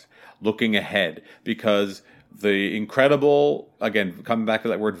prospects. Looking ahead, because the incredible, again, coming back to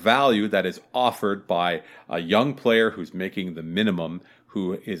that word value that is offered by a young player who's making the minimum,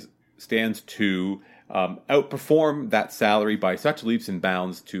 who stands to outperform that salary by such leaps and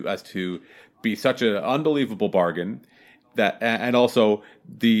bounds as to be such an unbelievable bargain. That, and also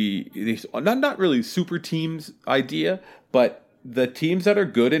the not really super teams idea, but the teams that are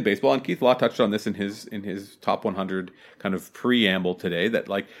good in baseball. And Keith Law touched on this in his top 100 kind of preamble today. That,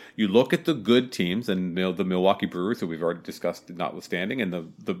 like, you look at the good teams, and the Milwaukee Brewers, who we've already discussed, notwithstanding, and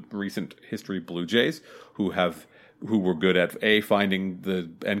the recent history Blue Jays, who were good at finding the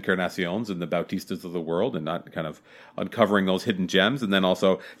Encarnaciones and the Bautistas of the world and not kind of uncovering those hidden gems, and then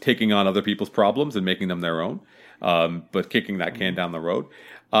also taking on other people's problems and making them their own. But kicking that can down the road.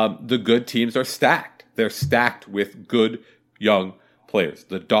 The good teams are stacked. They're stacked with good young players.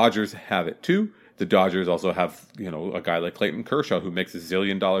 The Dodgers have it too. The Dodgers also have, a guy like Clayton Kershaw who makes $1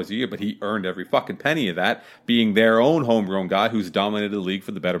 zillion a year, but he earned every fucking penny of that, being their own homegrown guy who's dominated the league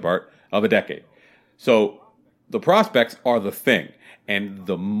for the better part of a decade. So the prospects are the thing. And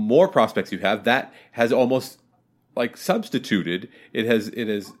the more prospects you have, that has almost like substituted, it has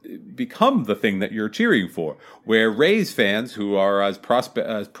become the thing that you're cheering for. Where Rays fans, who are as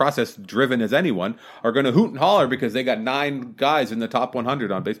process driven as anyone, are going to hoot and holler because they got 9 guys in the top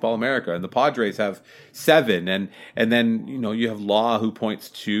 100 on Baseball America, and the Padres have 7, and then you have Law, who points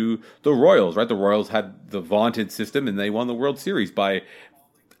to the Royals. Right, the Royals had the vaunted system, and they won the World Series by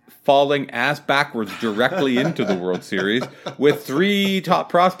falling ass backwards directly into the World Series with 3 top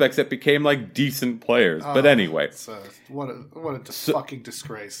prospects that became like decent players. But anyway, what a fucking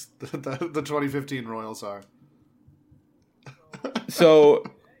disgrace the 2015 Royals are. So,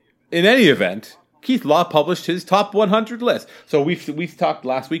 in any event, Keith Law published his top 100 list. So we talked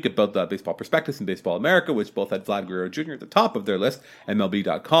last week about the Baseball Prospectus and Baseball America, which both had Vlad Guerrero Jr. at the top of their list.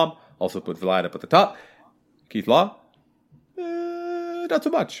 MLB.com also put Vlad up at the top. Keith Law, not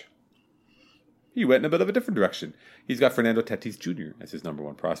so much. He went in a bit of a different direction. He's got Fernando Tatis Jr. as his number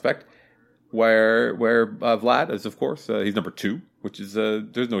 1 prospect, where Vlad is, of course, he's number 2, which is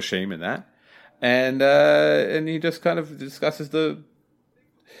there's no shame in that. And he just kind of discusses the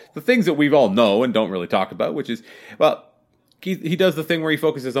things that we've all know and don't really talk about, which is, well, he does the thing where he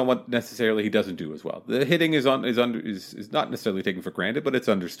focuses on what necessarily he doesn't do as well. The hitting is not necessarily taken for granted, but it's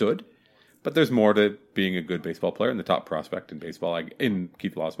understood. But there's more to being a good baseball player and the top prospect in baseball, in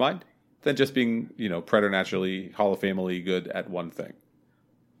Keith Law's mind, than just being, preternaturally, Hall of Fame-ly good at one thing.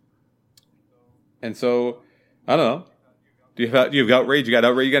 And so, I don't know. Do you have outrage? You got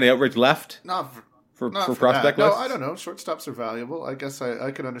outrage? You got any outrage left? Not for that. prospect lists? No, I don't know. Shortstops are valuable. I guess I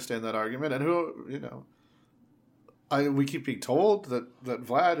can understand that argument. And we keep being told that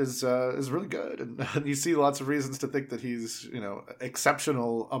Vlad is really good, and you see lots of reasons to think that he's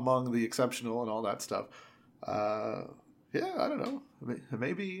exceptional among the exceptional and all that stuff. Yeah, I don't know.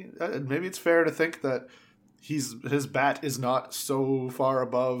 Maybe it's fair to think that his bat is not so far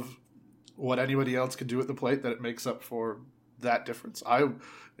above what anybody else can do at the plate that it makes up for that difference.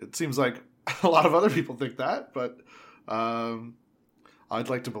 It seems like a lot of other people think that, but I'd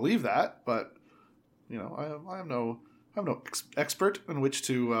like to believe that. But I am no expert in which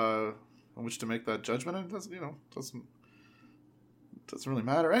to make that judgment, and it doesn't really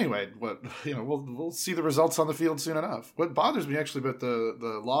matter anyway. But we'll see the results on the field soon enough. What bothers me actually about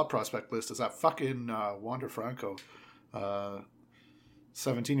the law prospect list is that fucking Wander Franco,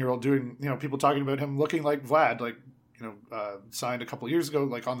 17-year-old, doing people talking about him looking like Vlad, like signed a couple years ago,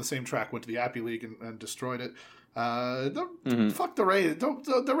 like on the same track, went to the Appy League and destroyed it. Fuck the Rays.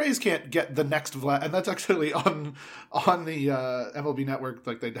 The Rays can't get the next Vlad, and that's actually on the MLB Network.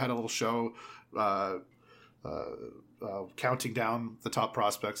 Like, they had a little show counting down the top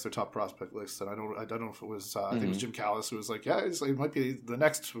prospects, their top prospect list, and I don't know if it was I think it was Jim Callis who was like, yeah, it might be the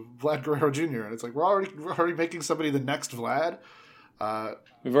next Vlad Guerrero Jr. And it's like we're already making somebody the next Vlad.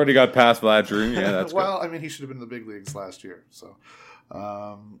 We've already got past Vlad Jr. Yeah, that's well, good. I mean, he should have been in the big leagues last year. So,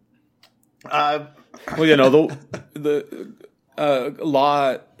 well, the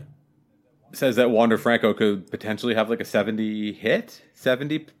law says that Wander Franco could potentially have like a 70 power,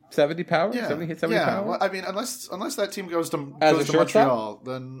 yeah, 70 power. Well, I mean, unless that team goes to Montreal,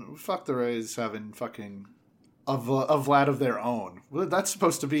 then fuck the Rays having fucking a Vlad of their own. Well, that's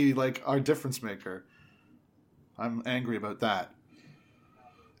supposed to be like our difference maker. I'm angry about that.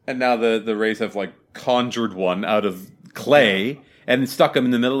 And now the Rays have like conjured one out of clay and stuck him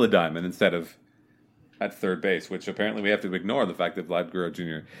in the middle of diamond instead of at third base, which apparently we have to ignore the fact that Vlad Guerrero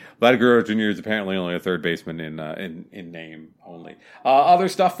Jr. is apparently only a third baseman in name only. Other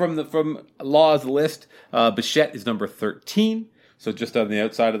stuff from Law's list, Bichette is number 13, so just on the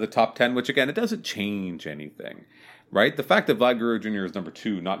outside of the top 10, which again, it doesn't change anything. Right, the fact that Vlad Guerrero Jr. is number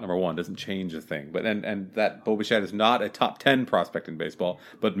 2, not number 1, doesn't change a thing. But and that Bo Bichette is not a top 10 prospect in baseball,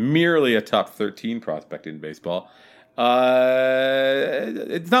 but merely a top 13 prospect in baseball.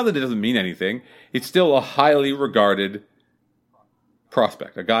 It's not that it doesn't mean anything. It's still a highly regarded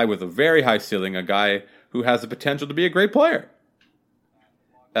prospect, a guy with a very high ceiling, a guy who has the potential to be a great player.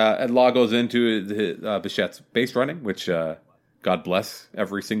 And Law goes into Bichette's base running, which. God bless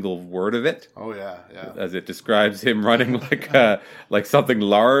every single word of it. Oh yeah. As it describes him running like something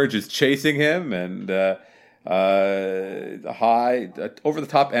large is chasing him, and high, over the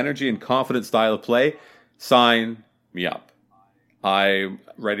top energy and confident style of play. Sign me up. I'm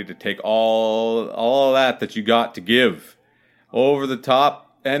ready to take all that you got to give. Over the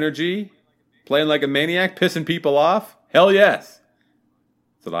top energy, playing like a maniac, pissing people off. Hell yes.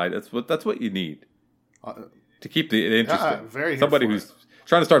 That's what you need. To keep it interesting. Very somebody who's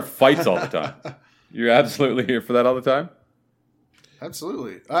trying to start fights all the time. You're absolutely here for that all the time?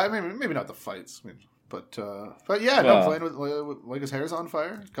 Absolutely. I mean, maybe not the fights, but yeah, no, playing with like his hair's on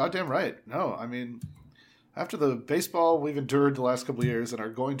fire. Goddamn right. No, I mean, after the baseball we've endured the last couple of years and are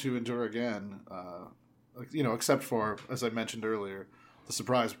going to endure again, except for, as I mentioned earlier, the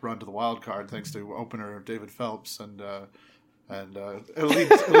surprise run to the wild card thanks to opener David Phelps and elite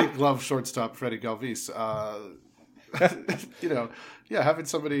glove shortstop Freddie Galvis. Having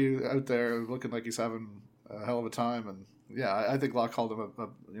somebody out there looking like he's having a hell of a time, and I think Law called him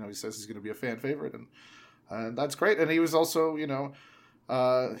he says he's going to be a fan favorite, and that's great. And he was also,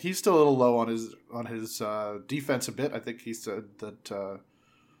 he's still a little low on his defense a bit. I think he said that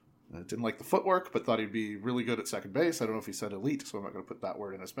didn't like the footwork, but thought he'd be really good at second base. I don't know if he said elite, so I'm not going to put that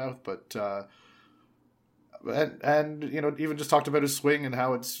word in his mouth, but. And even just talked about his swing and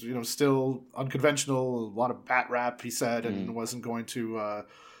how it's still unconventional, a lot of bat rap, he said, and wasn't going to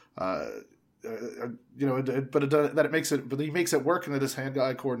that it makes it, but he makes it work, and that his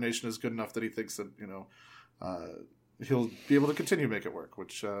hand-eye coordination is good enough that he thinks that he'll be able to continue to make it work,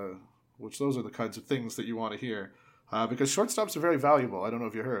 which those are the kinds of things that you want to hear, because shortstops are very valuable. I don't know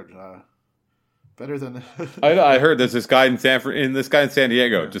if you heard. Better than I heard there's this guy in San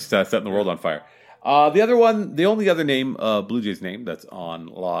Diego just setting the world on fire. The only other name, Blue Jays name that's on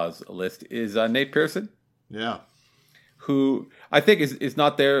Law's list is Nate Pearson. Yeah. Who I think is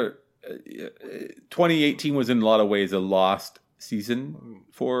not there. 2018 was in a lot of ways a lost season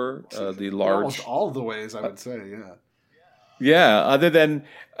for the large. Almost all the ways, I would say, yeah. Yeah, other than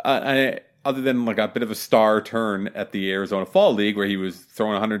like a bit of a star turn at the Arizona Fall League where he was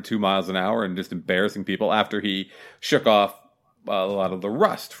throwing 102 miles an hour and just embarrassing people after he shook off a lot of the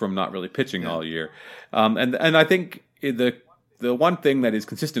rust from not really pitching all year. And I think the one thing that is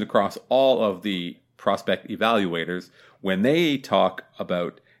consistent across all of the prospect evaluators when they talk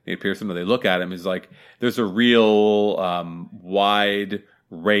about Nate Pearson, when they look at him, is like there's a real wide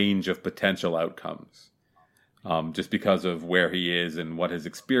range of potential outcomes. just because of where he is and what his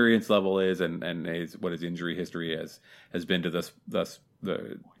experience level is, and what his injury history has been to this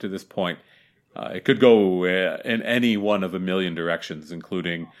point. It could go in any one of a million directions,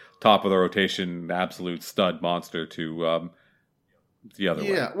 including top of the rotation, absolute stud monster to the other way.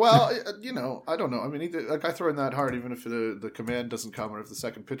 Yeah, well, I don't know. I mean, either, like I throw in that hard, even if the command doesn't come or if the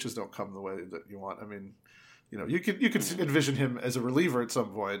second pitches don't come the way that you want. I mean, you could envision him as a reliever at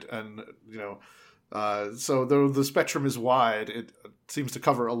some point, and so though the spectrum is wide, it seems to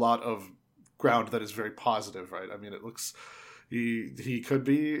cover a lot of ground that is very positive, right? I mean, it looks. He could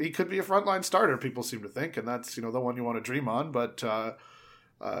be a frontline starter. People seem to think, and that's the one you want to dream on. But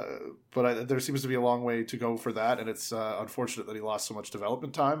there seems to be a long way to go for that, and it's unfortunate that he lost so much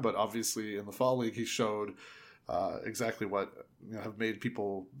development time. But obviously, in the fall league, he showed exactly what have made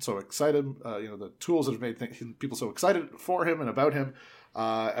people so excited. The tools that have made people so excited for him and about him,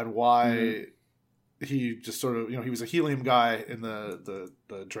 and why. Mm-hmm. He just sort of, he was a helium guy in the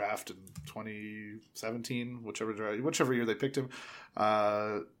draft in 2017, whichever year they picked him,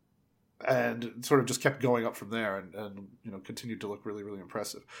 and sort of just kept going up from there, and continued to look really, really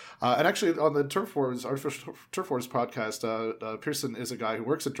impressive. And actually, on the Turf Wars podcast, Pearson is a guy who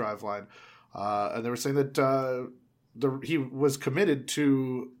works at Driveline, and they were saying that he was committed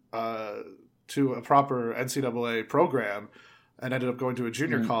to a proper NCAA program, and ended up going to a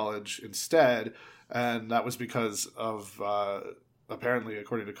junior college instead. And that was because of apparently,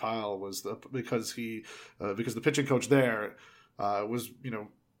 according to Kyle, because the pitching coach there was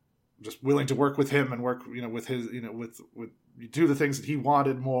just willing to work with him and work with his with do the things that he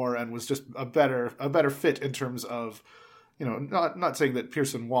wanted more, and was just a better fit in terms of not saying that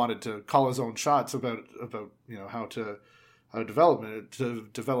Pearson wanted to call his own shots about how to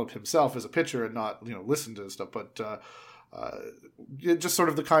develop himself as a pitcher and not listen to stuff, but. Just sort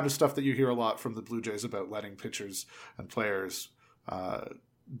of the kind of stuff that you hear a lot from the Blue Jays about letting pitchers and players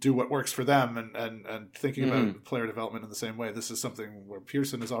do what works for them, and thinking about player development in the same way. This is something where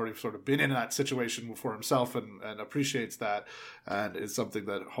Pearson has already sort of been in that situation for himself and appreciates that, and is something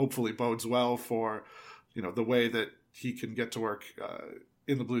that hopefully bodes well for the way that he can get to work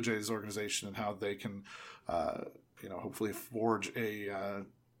in the Blue Jays organization, and how they can hopefully forge a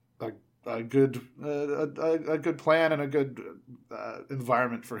good plan and a good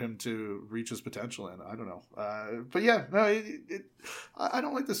environment for him to reach his potential in. I don't know, but yeah, no, I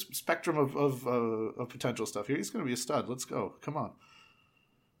don't like this spectrum of potential stuff here. He's going to be a stud. Let's go. Come on.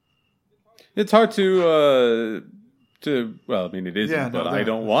 It's hard to well, I mean, it isn't, but I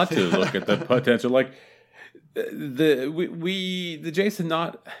don't want to look at the potential. Like the Jays have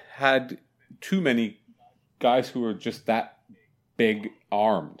not had too many guys who are just that big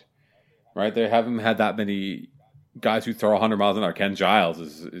armed. Right, they haven't had that many guys who throw 100 miles an hour. Ken Giles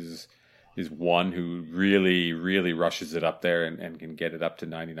is one who really, really rushes it up there and can get it up to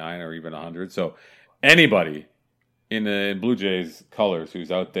 99 or even 100. So anybody in Blue Jays colors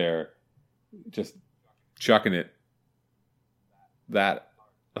who's out there just chucking it that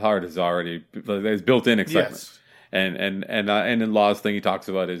hard is already there's built-in excitement. Yes. And in Law's thing, he talks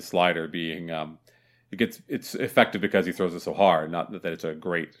about his slider being it's effective because he throws it so hard. Not that it's a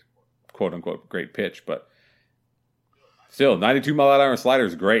great quote unquote great pitch, but still 92 mile an hour slider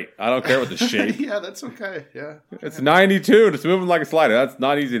is great. I don't care what the shape. Yeah, that's okay. Yeah, it's 92 and it's moving like a slider. That's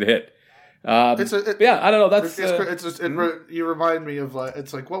not easy to hit. I don't know. That's you remind me of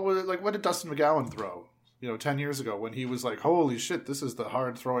it's like what did Dustin McGowan throw 10 years ago when he was like, holy shit, this is the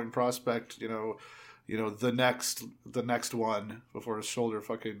hard throwing prospect, the next one before his shoulder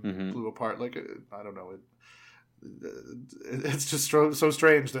fucking blew apart. Like, I don't know. It's just so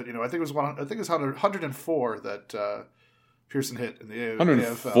strange that I think it was 104 that Pearson hit in the AFL.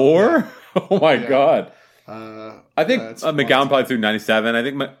 104? Yeah. Oh my god! I think McGowan probably threw 97. I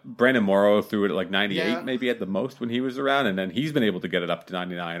think Brandon Morrow threw it at like 98, maybe at the most when he was around, and then he's been able to get it up to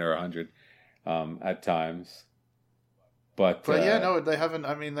 99 or 100 at times. But they haven't.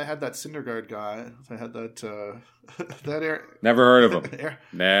 I mean, they had that Syndergaard guy. They had that never heard of him.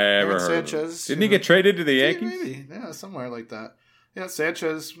 Never heard Sanchez. Of him. Didn't he get traded to the Yankees? Maybe, somewhere like that. Yeah,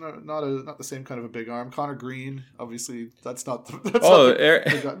 Sanchez, not the same kind of a big arm. Connor Green, obviously, that's not.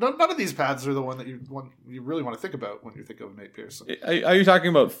 None of these paths are the one that you really want to think about when you think of Nate Pearson. Are you talking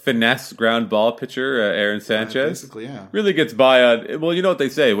about finesse ground ball pitcher Aaron Sanchez? Basically, yeah. Really gets by on. Well, you know what they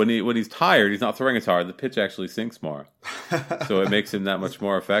say when he's tired, he's not throwing as hard. The pitch actually sinks more, so it makes him that much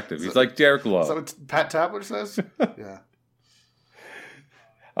more effective. He's like Derek Lowe. Is that what Pat Tabler says? Yeah.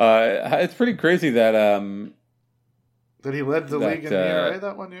 It's pretty crazy that. That he led the league in ERA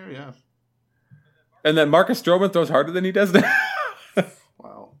that 1 year, yeah. And then Marcus Stroman throws harder than he does now.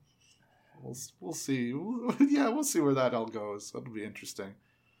 Wow. we'll see. Yeah, we'll see where that all goes. That'll be interesting.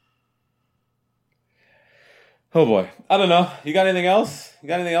 Oh boy, I don't know. You got anything else? You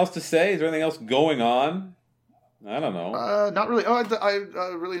got anything else to say? Is there anything else going on? I don't know. Not really. Oh, I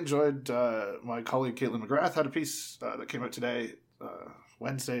really enjoyed my colleague Caitlin McGrath had a piece that came out today,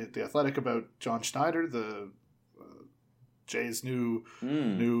 Wednesday, at The Athletic about John Schneider, the Jays' new.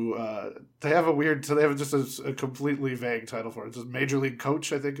 They have a weird. So they have just a completely vague title for it. Just Major League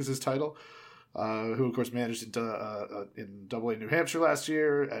Coach, I think, is his title. Who of course managed in Double-A New Hampshire last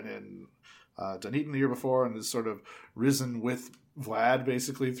year and in Dunedin the year before, and has sort of risen with Vlad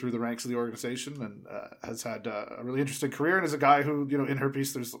basically through the ranks of the organization, and has had a really interesting career, and is a guy who, in her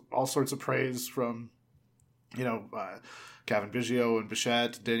piece there's all sorts of praise from Gavin Biggio and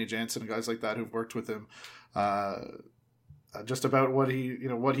Bichette, Danny Jansen, and guys like that who've worked with him just about what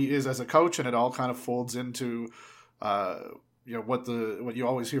he is as a coach, and it all kind of folds into what you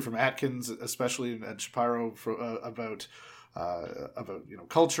always hear from Atkins, especially, and Shapiro about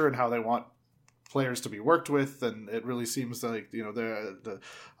culture and how they want players to be worked with. And it really seems like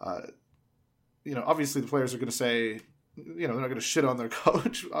obviously the players are going to say they're not going to shit on their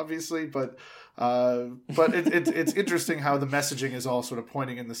coach, obviously, but it's interesting how the messaging is all sort of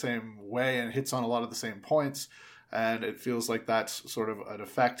pointing in the same way and hits on a lot of the same points, and it feels like that's sort of an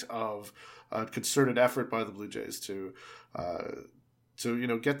effect of a concerted effort by the Blue Jays to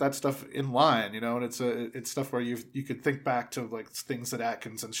get that stuff in line, and it's stuff where you could think back to like things that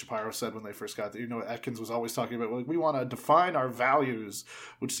Atkins and Shapiro said when they first got there. Atkins was always talking about, like, we want to define our values,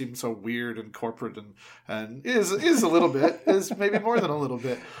 which seems so weird and corporate and is a little bit, is maybe more than a little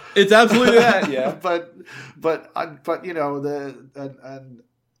bit. It's absolutely that, yeah. but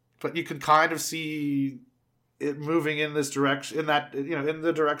you can kind of see it moving in this direction, in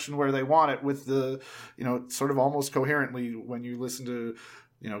the direction where they want it, with the, sort of almost coherently when you listen to,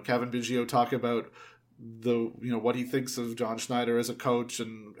 Kevin Biggio talk about the, what he thinks of John Schneider as a coach,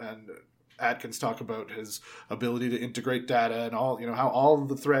 and Atkins talk about his ability to integrate data and all, how all of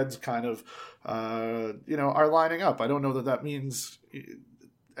the threads kind of, are lining up. I don't know that means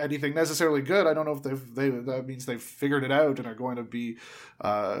anything necessarily good. I don't know if that means they've figured it out and are going to be,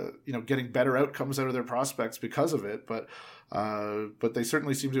 getting better outcomes out of their prospects because of it. But they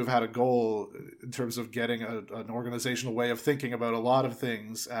certainly seem to have had a goal in terms of getting an organizational way of thinking about a lot of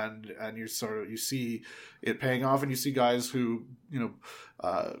things, and you see it paying off, and you see guys who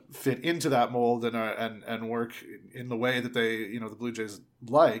fit into that mold and work in the way that they the Blue Jays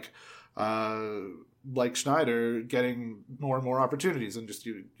like Schneider, getting more and more opportunities. And just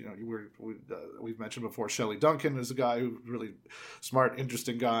we've mentioned before, Shelley Duncan is a guy who really smart,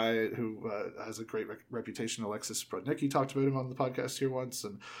 interesting guy who has a great reputation. Alexis Brodnicki talked about him on the podcast here once,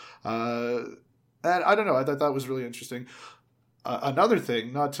 and I don't know, I thought that was really interesting. Another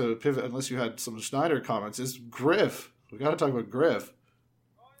thing, not to pivot unless you had some Schneider comments, is Griff. We got to talk about Griff.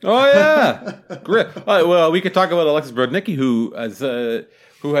 Oh yeah, Griff. Well, we could talk about Alexis Brodnicki, who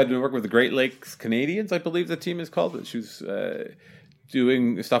had been working with the Great Lakes Canadians, I believe the team is called. She was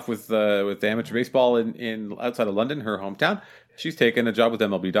doing stuff with amateur baseball in outside of London, her hometown. She's taken a job with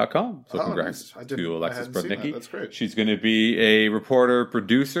MLB.com. So congrats to Alexis Brodnicki. That's great. She's going to be a reporter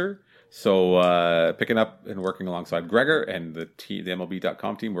producer. So picking up and working alongside Gregor and the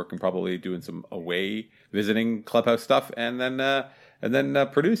MLB.com team, working, probably doing some away visiting clubhouse stuff, and then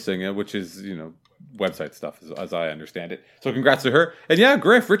producing, which is website stuff, as I understand it. So congrats to her. And yeah,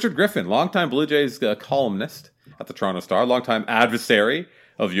 Richard Griffin, longtime Blue Jays columnist at the Toronto Star, longtime adversary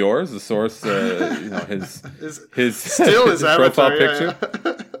of yours, the source, his still his profile picture.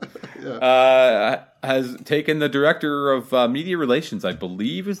 Yeah. Has taken the director of media relations, I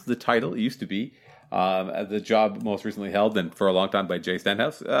believe is the title. It used to be the job most recently held, and for a long time by Jay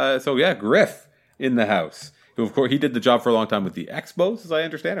Stenhouse. So yeah, Griff in the house. Who, of course, he did the job for a long time with the Expos, as I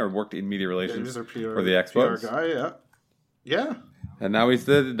understand, or worked in media relations for the Expos. PR guy, yeah. And now he's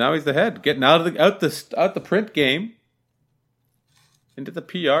the head, getting out the print game into the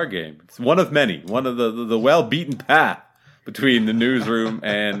PR game. It's one of many, one of the well beaten path between the newsroom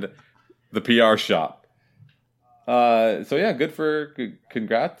and the PR shop. So yeah,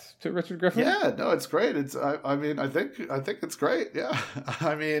 congrats to Richard Griffin. Yeah, no, it's great. I think it's great. Yeah.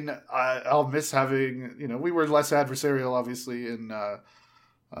 I mean, I'll miss having, we were less adversarial obviously in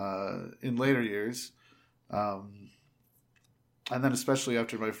later years. And then especially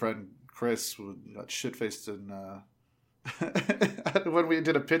after my friend Chris got shit-faced when we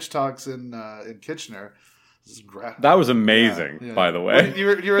did a pitch talks in Kitchener. That was amazing, by the way. You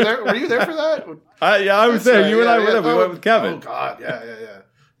were there? Were you there for that? Yeah, I was there. You and I were there. We went with Kevin. Oh God,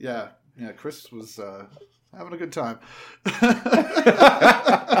 yeah. Chris was having a good time.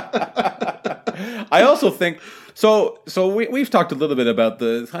 also think so. We've talked a little bit about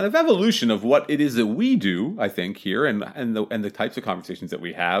the kind of evolution of what it is that we do. I think here and the types of conversations that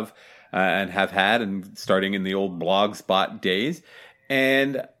we have and have had, and starting in the old Blogspot days.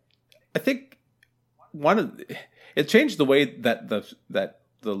 And I think it changed the way that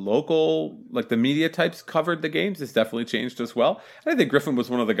the local, like the media types covered the games. Has definitely changed as well. And I think Griffin was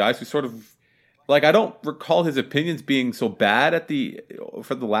one of the guys who sort of, like, I don't recall his opinions being so bad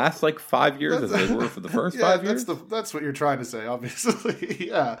for the last 5 years as they were for the first 5 years. That's what you're trying to say, obviously.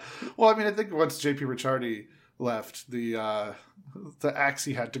 Yeah. Well, I mean, I think once JP Ricciardi left, the axe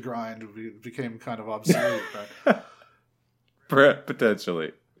he had to grind became kind of obsolete.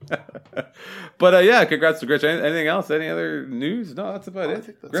 Potentially. But yeah, congrats to Gritch. Anything else? Any other news? No, that's about it. I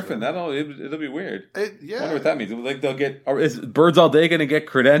think that's Griffin, it'll be weird. Yeah. I wonder what that means. Like they'll get, or is Birds All Day going to get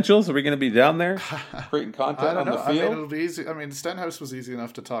credentials? Are we going to be down there creating content on the field? I mean, it'll be easy. I mean, Stenhouse was easy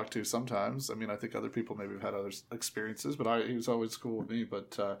enough to talk to sometimes. I mean, I think other people maybe have had other experiences, but he was always cool with me.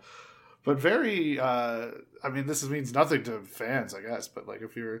 But very, I mean, this means nothing to fans, I guess. But like,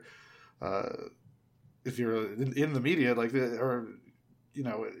 if you're in the media, like, or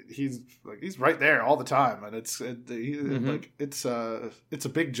he's right there all the time, and it's a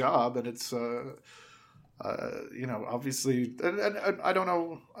big job, and it's obviously, and I don't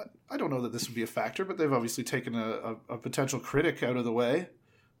know that this would be a factor, but they've obviously taken a potential critic out of the way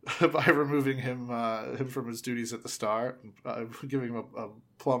by removing him from his duties at the Star, giving him a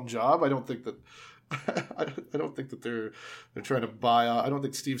plum job. I don't think that they're trying to buy. I don't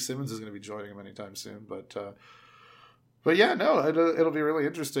think Steve Simmons is going to be joining him anytime soon, But yeah, no, it'll be really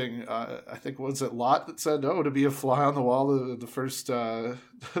interesting. I think, was it Lott that said, to be a fly on the wall, the first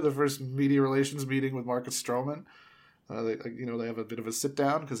media relations meeting with Marcus Stroman. They have a bit of a sit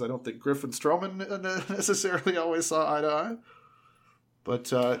down, because I don't think Griff and Stroman necessarily always saw eye to eye.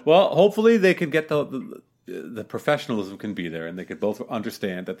 But well, hopefully they can get the professionalism can be there, and they could both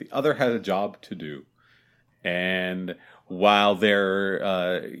understand that the other had a job to do, and while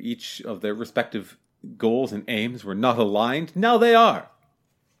they're each of their respective goals and aims were not aligned, now they are.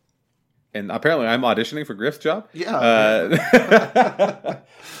 And apparently I'm auditioning for Griff's job. Yeah. But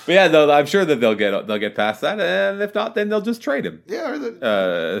yeah, though, I'm sure that they'll get past that, and if not, then they'll just trade him. Yeah,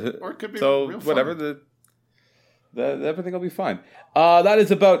 or it could be so real whatever fun. Everything will be fine. That is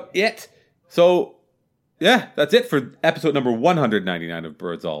about it. So yeah, that's it for episode number 199 of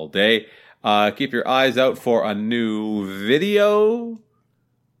Birds All Day. Keep your eyes out for a new video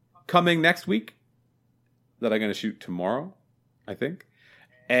coming next week that I'm going to shoot tomorrow, I think.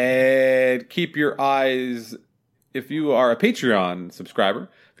 And keep your eyes, if you are a Patreon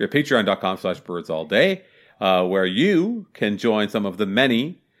subscriber, if you're patreon.com/birdsallday, where you can join some of the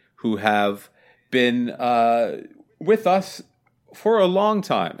many who have been with us for a long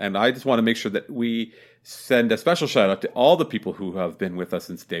time. And I just want to make sure that we send a special shout out to all the people who have been with us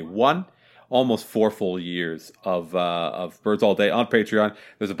since day one. Almost 4 full years of Birds All Day on Patreon.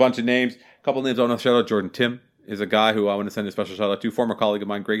 There's a bunch of names. A couple names I want to shout out. Jordan Tim is a guy who I want to send a special shout out to. Former colleague of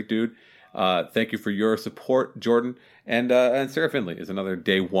mine, great dude. Thank you for your support, Jordan. And Sarah Finley is another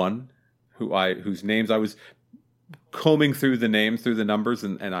day one whose names I was combing through the numbers,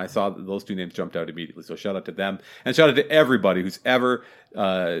 and I saw that those two names jumped out immediately. So shout out to them, and shout out to everybody who's ever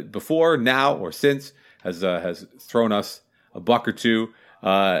before, now, or since has thrown us a buck or two.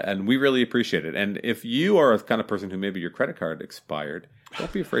 And we really appreciate it. And if you are a kind of person who maybe your credit card expired,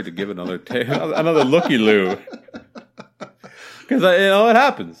 don't be afraid to give another another looky-loo. Because, it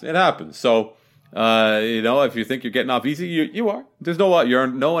happens. It happens. So, if you think you're getting off easy, you are. There's no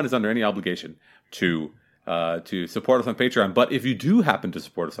one is under any obligation to support us on Patreon. But if you do happen to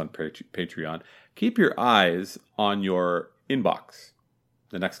support us on Patreon, keep your eyes on your inbox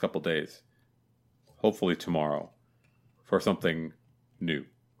the next couple days. Hopefully tomorrow, for something new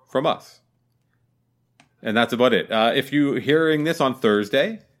from us. And that's about it. If you're hearing this on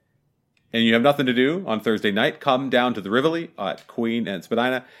Thursday and you have nothing to do on Thursday night, come down to the Rivoli at Queen and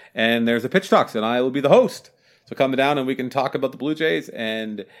Spadina, and there's a Pitch Talks, and I will be the host. So come down and we can talk about the Blue Jays,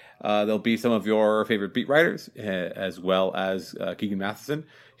 and there'll be some of your favorite beat writers, as well as Keegan Matheson.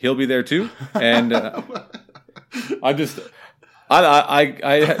 He'll be there too. And I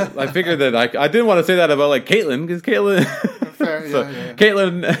figured that I didn't want to say that about Caitlin, because Caitlin... Yeah.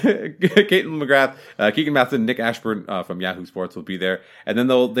 Caitlin McGrath, Keegan Matheson, Nick Ashburn from Yahoo Sports will be there. And then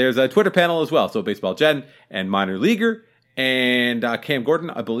there's a Twitter panel as well. So Baseball Jen and Minor Leaguer and Cam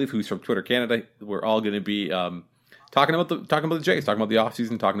Gordon, I believe, who's from Twitter Canada. We're all going to be talking about the Jays, talking about the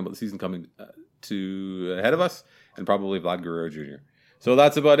offseason, talking about the season coming ahead of us, and probably Vlad Guerrero Jr. So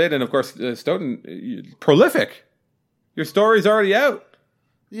that's about it. And of course, Stoughton, prolific. Your story's already out.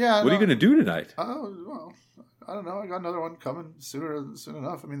 Yeah. What are you going to do tonight? Oh, well, I don't know. I got another one coming soon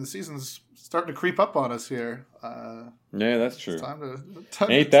enough. I mean, the season's starting to creep up on us here. Yeah, that's true.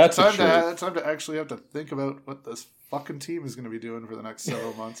 Ain't that the truth? Time to actually have to think about what this fucking team is going to be doing for the next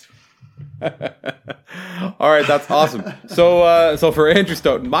several months. All right, that's awesome. So for Andrew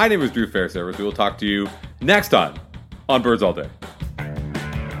Stoughton, my name is Drew Fairservice. We will talk to you next time on Birds All Day.